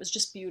fog. It was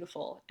just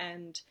beautiful,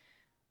 and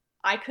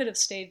I could have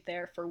stayed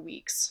there for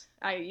weeks.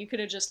 You could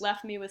have just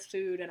left me with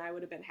food and I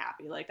would have been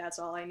happy. Like that's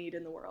all I need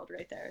in the world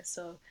right there.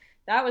 So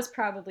that was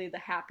probably the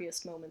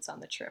happiest moments on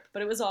the trip,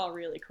 but it was all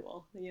really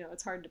cool.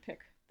 It's hard to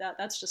pick.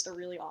 That's just a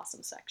really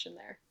awesome section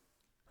there.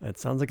 It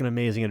sounds like an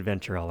amazing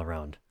adventure all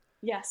around.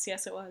 Yes,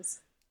 it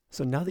was.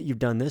 So now that you've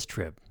done this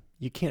trip,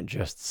 you can't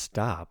just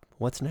stop.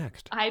 What's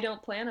next? I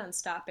don't plan on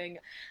stopping.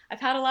 I've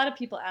had a lot of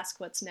people ask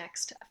what's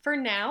next. For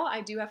now, I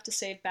do have to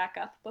save back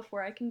up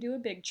before I can do a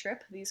big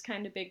trip. These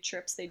kind of big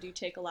trips, they do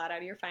take a lot out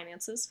of your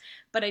finances.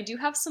 But I do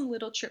have some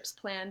little trips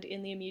planned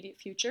in the immediate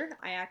future.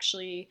 I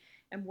actually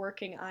am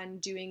working on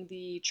doing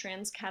the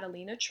Trans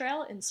Catalina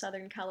Trail in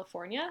Southern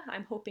California.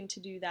 I'm hoping to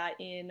do that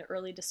in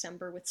early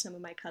December with some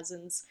of my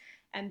cousins.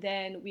 And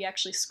then we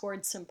actually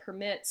scored some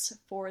permits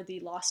for the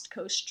Lost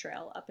Coast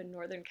Trail up in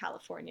Northern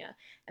California.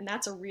 And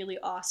that's a really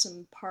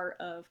awesome part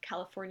of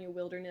California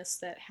wilderness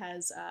that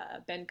has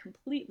been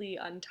completely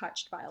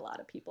untouched by a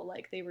lot of people.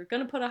 Like they were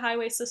going to put a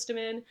highway system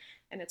in,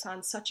 and it's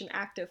on such an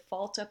active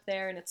fault up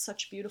there, and it's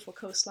such beautiful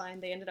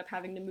coastline. They ended up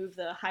having to move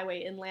the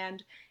highway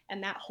inland,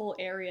 and that whole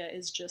area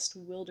is just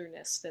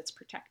wilderness that's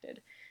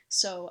protected.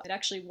 So it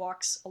actually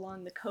walks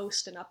along the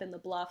coast and up in the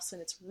bluffs,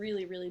 and it's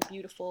really, really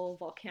beautiful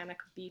volcanic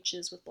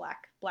beaches with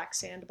black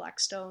sand, black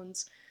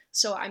stones.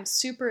 So I'm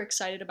super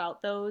excited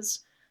about those.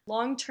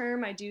 Long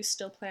term, I do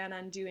still plan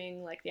on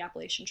doing like the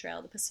Appalachian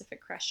Trail, the Pacific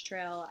Crest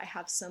Trail. I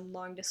have some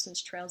long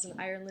distance trails in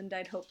Ireland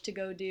I'd hope to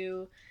go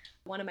do.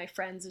 One of my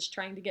friends is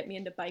trying to get me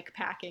into bike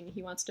packing.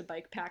 He wants to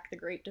bike pack the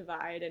Great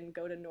Divide and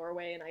go to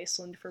Norway and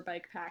Iceland for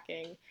bike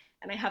packing.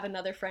 And I have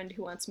another friend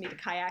who wants me to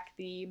kayak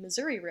the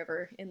Missouri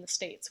River in the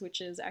States,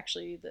 which is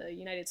actually the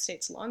United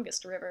States'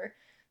 longest river.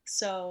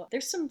 So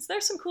there's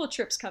some cool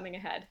trips coming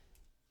ahead.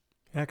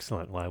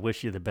 Excellent. Well, I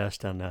wish you the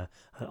best on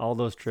all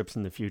those trips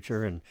in the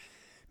future, and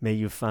may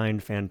you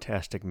find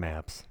fantastic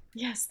maps.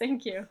 Yes,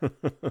 thank you.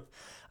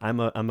 I'm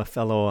a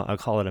fellow, I'll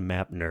call it a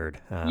map nerd.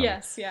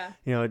 Yes, yeah.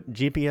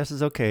 GPS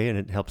is okay, and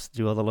it helps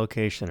do all the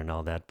location and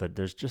all that, but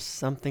there's just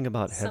something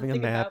about having a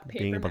map,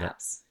 being able to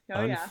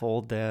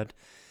unfold that,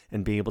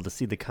 and be able to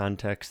see the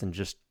context and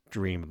just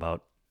dream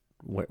about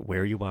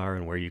where you are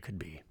and where you could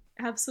be.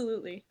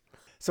 Absolutely.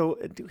 So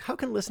how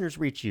can listeners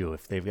reach you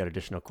if they've got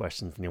additional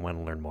questions and they want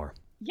to learn more?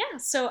 Yeah,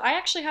 so I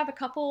actually have a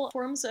couple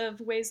forms of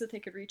ways that they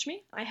could reach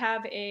me. I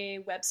have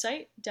a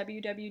website,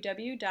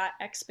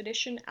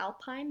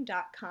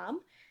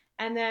 www.expeditionalpine.com.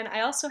 And then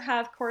I also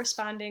have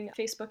corresponding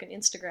Facebook and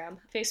Instagram.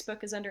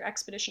 Facebook is under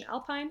Expedition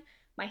Alpine.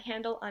 My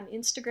handle on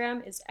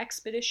Instagram is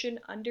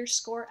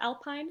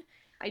expedition_alpine.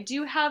 I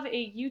do have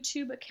a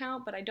YouTube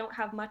account, but I don't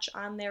have much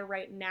on there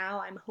right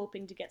now. I'm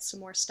hoping to get some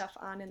more stuff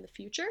on in the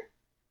future.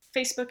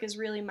 Facebook is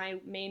really my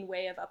main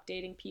way of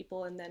updating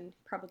people, and then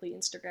probably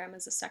Instagram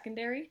as a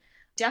secondary.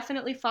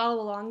 Definitely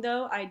follow along,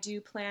 though. I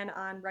do plan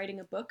on writing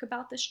a book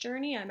about this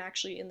journey. I'm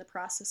actually in the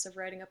process of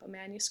writing up a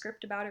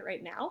manuscript about it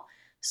right now.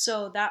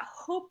 So that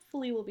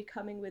hopefully will be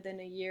coming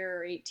within a year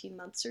or 18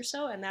 months or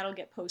so, and that'll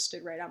get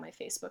posted right on my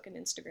Facebook and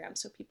Instagram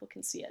so people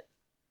can see it.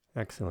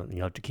 Excellent.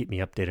 You'll have to keep me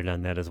updated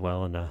on that as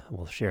well, and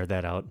we'll share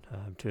that out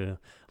to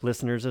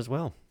listeners as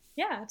well.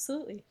 Yeah,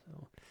 absolutely.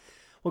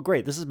 Well,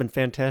 great. This has been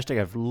fantastic.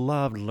 I've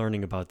loved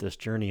learning about this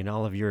journey and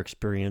all of your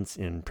experience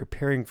in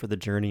preparing for the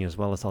journey, as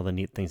well as all the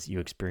neat things that you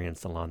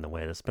experienced along the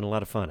way. It's been a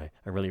lot of fun.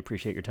 I really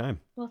appreciate your time.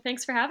 Well,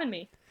 thanks for having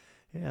me.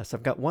 Yes,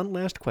 I've got one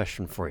last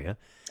question for you.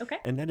 Okay.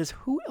 And that is,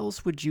 who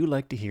else would you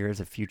like to hear as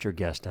a future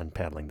guest on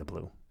Paddling the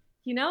Blue?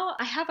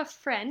 I have a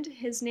friend.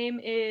 His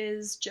name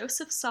is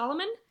Joseph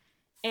Solomon,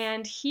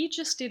 and he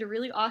just did a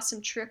really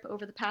awesome trip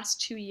over the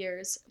past 2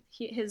 years.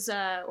 His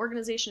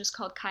organization is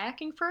called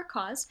Kayaking for a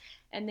Cause,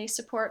 and they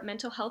support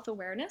mental health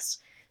awareness.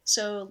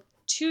 So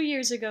 2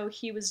 years ago,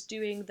 he was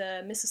doing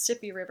the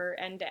Mississippi River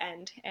end to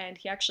end, and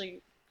he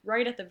actually,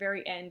 right at the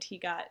very end, he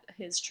got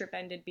his trip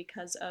ended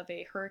because of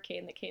a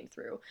hurricane that came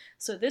through.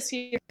 So this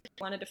year, he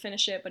wanted to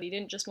finish it, but he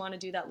didn't just want to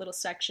do that little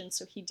section.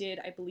 So he did,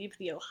 I believe,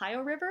 the Ohio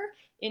River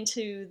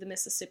into the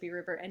Mississippi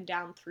River and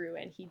down through.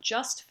 And he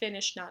just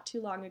finished not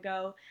too long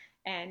ago.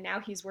 And now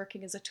he's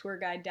working as a tour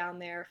guide down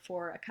there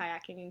for a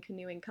kayaking and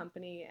canoeing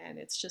company. And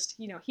it's just,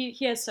 he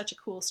has such a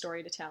cool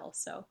story to tell.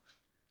 So.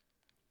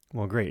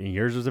 Well, great. And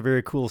yours was a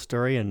very cool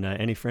story, and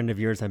any friend of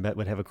yours, I bet,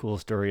 would have a cool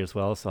story as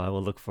well. So I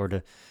will look forward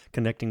to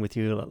connecting with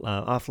you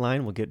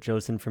offline. We'll get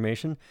Joe's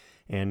information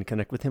and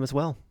connect with him as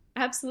well.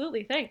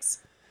 Absolutely.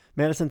 Thanks.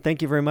 Madison,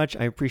 thank you very much.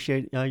 I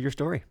appreciate your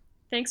story.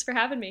 Thanks for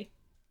having me.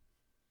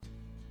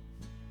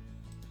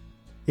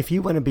 If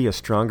you want to be a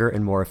stronger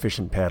and more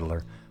efficient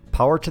paddler,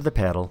 Power to the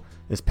Paddle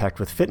is packed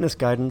with fitness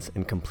guidance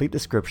and complete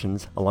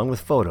descriptions, along with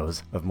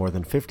photos of more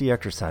than 50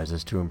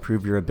 exercises to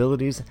improve your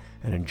abilities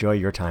and enjoy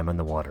your time on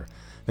the water.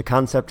 The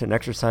concept and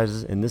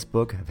exercises in this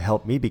book have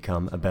helped me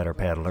become a better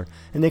paddler,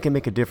 and they can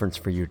make a difference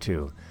for you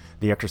too.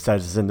 The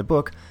exercises in the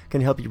book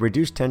can help you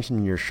reduce tension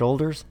in your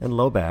shoulders and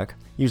low back,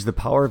 use the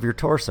power of your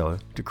torso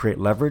to create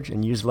leverage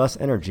and use less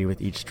energy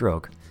with each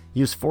stroke,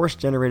 use force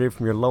generated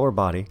from your lower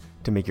body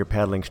to make your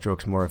paddling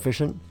strokes more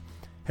efficient,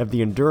 have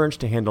the endurance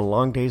to handle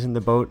long days in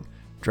the boat,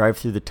 drive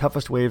through the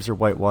toughest waves or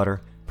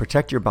whitewater,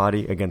 protect your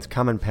body against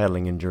common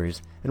paddling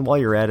injuries, and while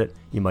you're at it,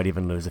 you might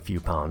even lose a few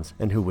pounds,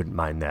 and who wouldn't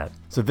mind that?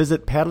 So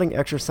visit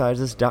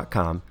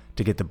paddlingexercises.com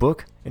to get the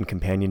book and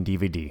companion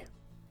DVD.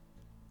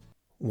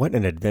 What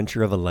an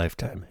adventure of a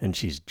lifetime, and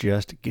she's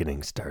just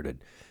getting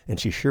started. And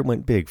she sure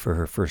went big for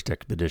her first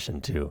expedition,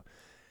 too.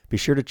 Be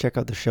sure to check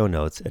out the show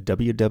notes at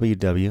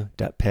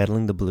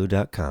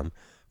www.paddlingtheblue.com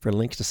for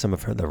links to some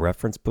of the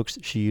reference books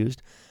she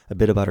used, a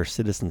bit about her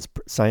citizen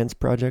science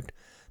project,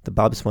 the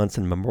Bob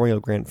Swanson Memorial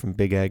Grant from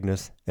Big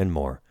Agnes, and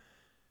more.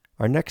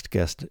 Our next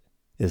guest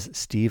is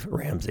Steve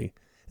Ramsey,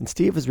 and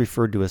Steve is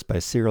referred to us by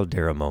Cyril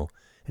Deramo,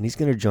 and he's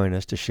going to join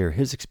us to share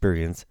his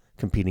experience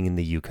competing in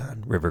the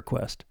Yukon River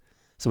Quest.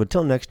 So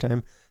until next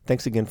time,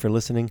 thanks again for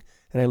listening,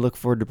 and I look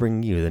forward to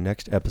bringing you the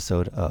next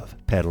episode of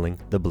Paddling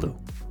the Blue.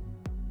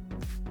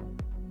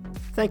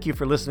 Thank you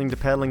for listening to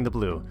Paddling the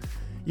Blue.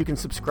 You can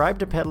subscribe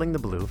to Paddling the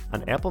Blue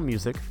on Apple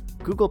Music,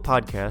 Google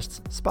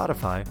Podcasts,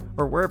 Spotify,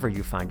 or wherever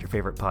you find your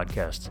favorite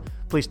podcasts.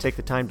 Please take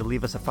the time to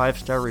leave us a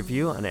 5-star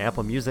review on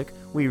Apple Music.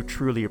 We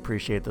truly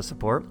appreciate the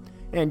support.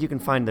 And you can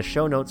find the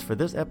show notes for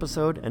this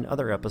episode and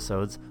other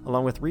episodes,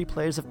 along with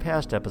replays of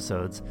past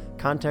episodes,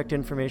 contact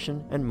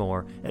information, and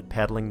more at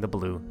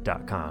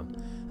paddlingtheblue.com.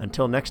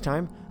 Until next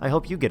time, I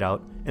hope you get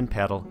out and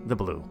paddle the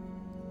blue.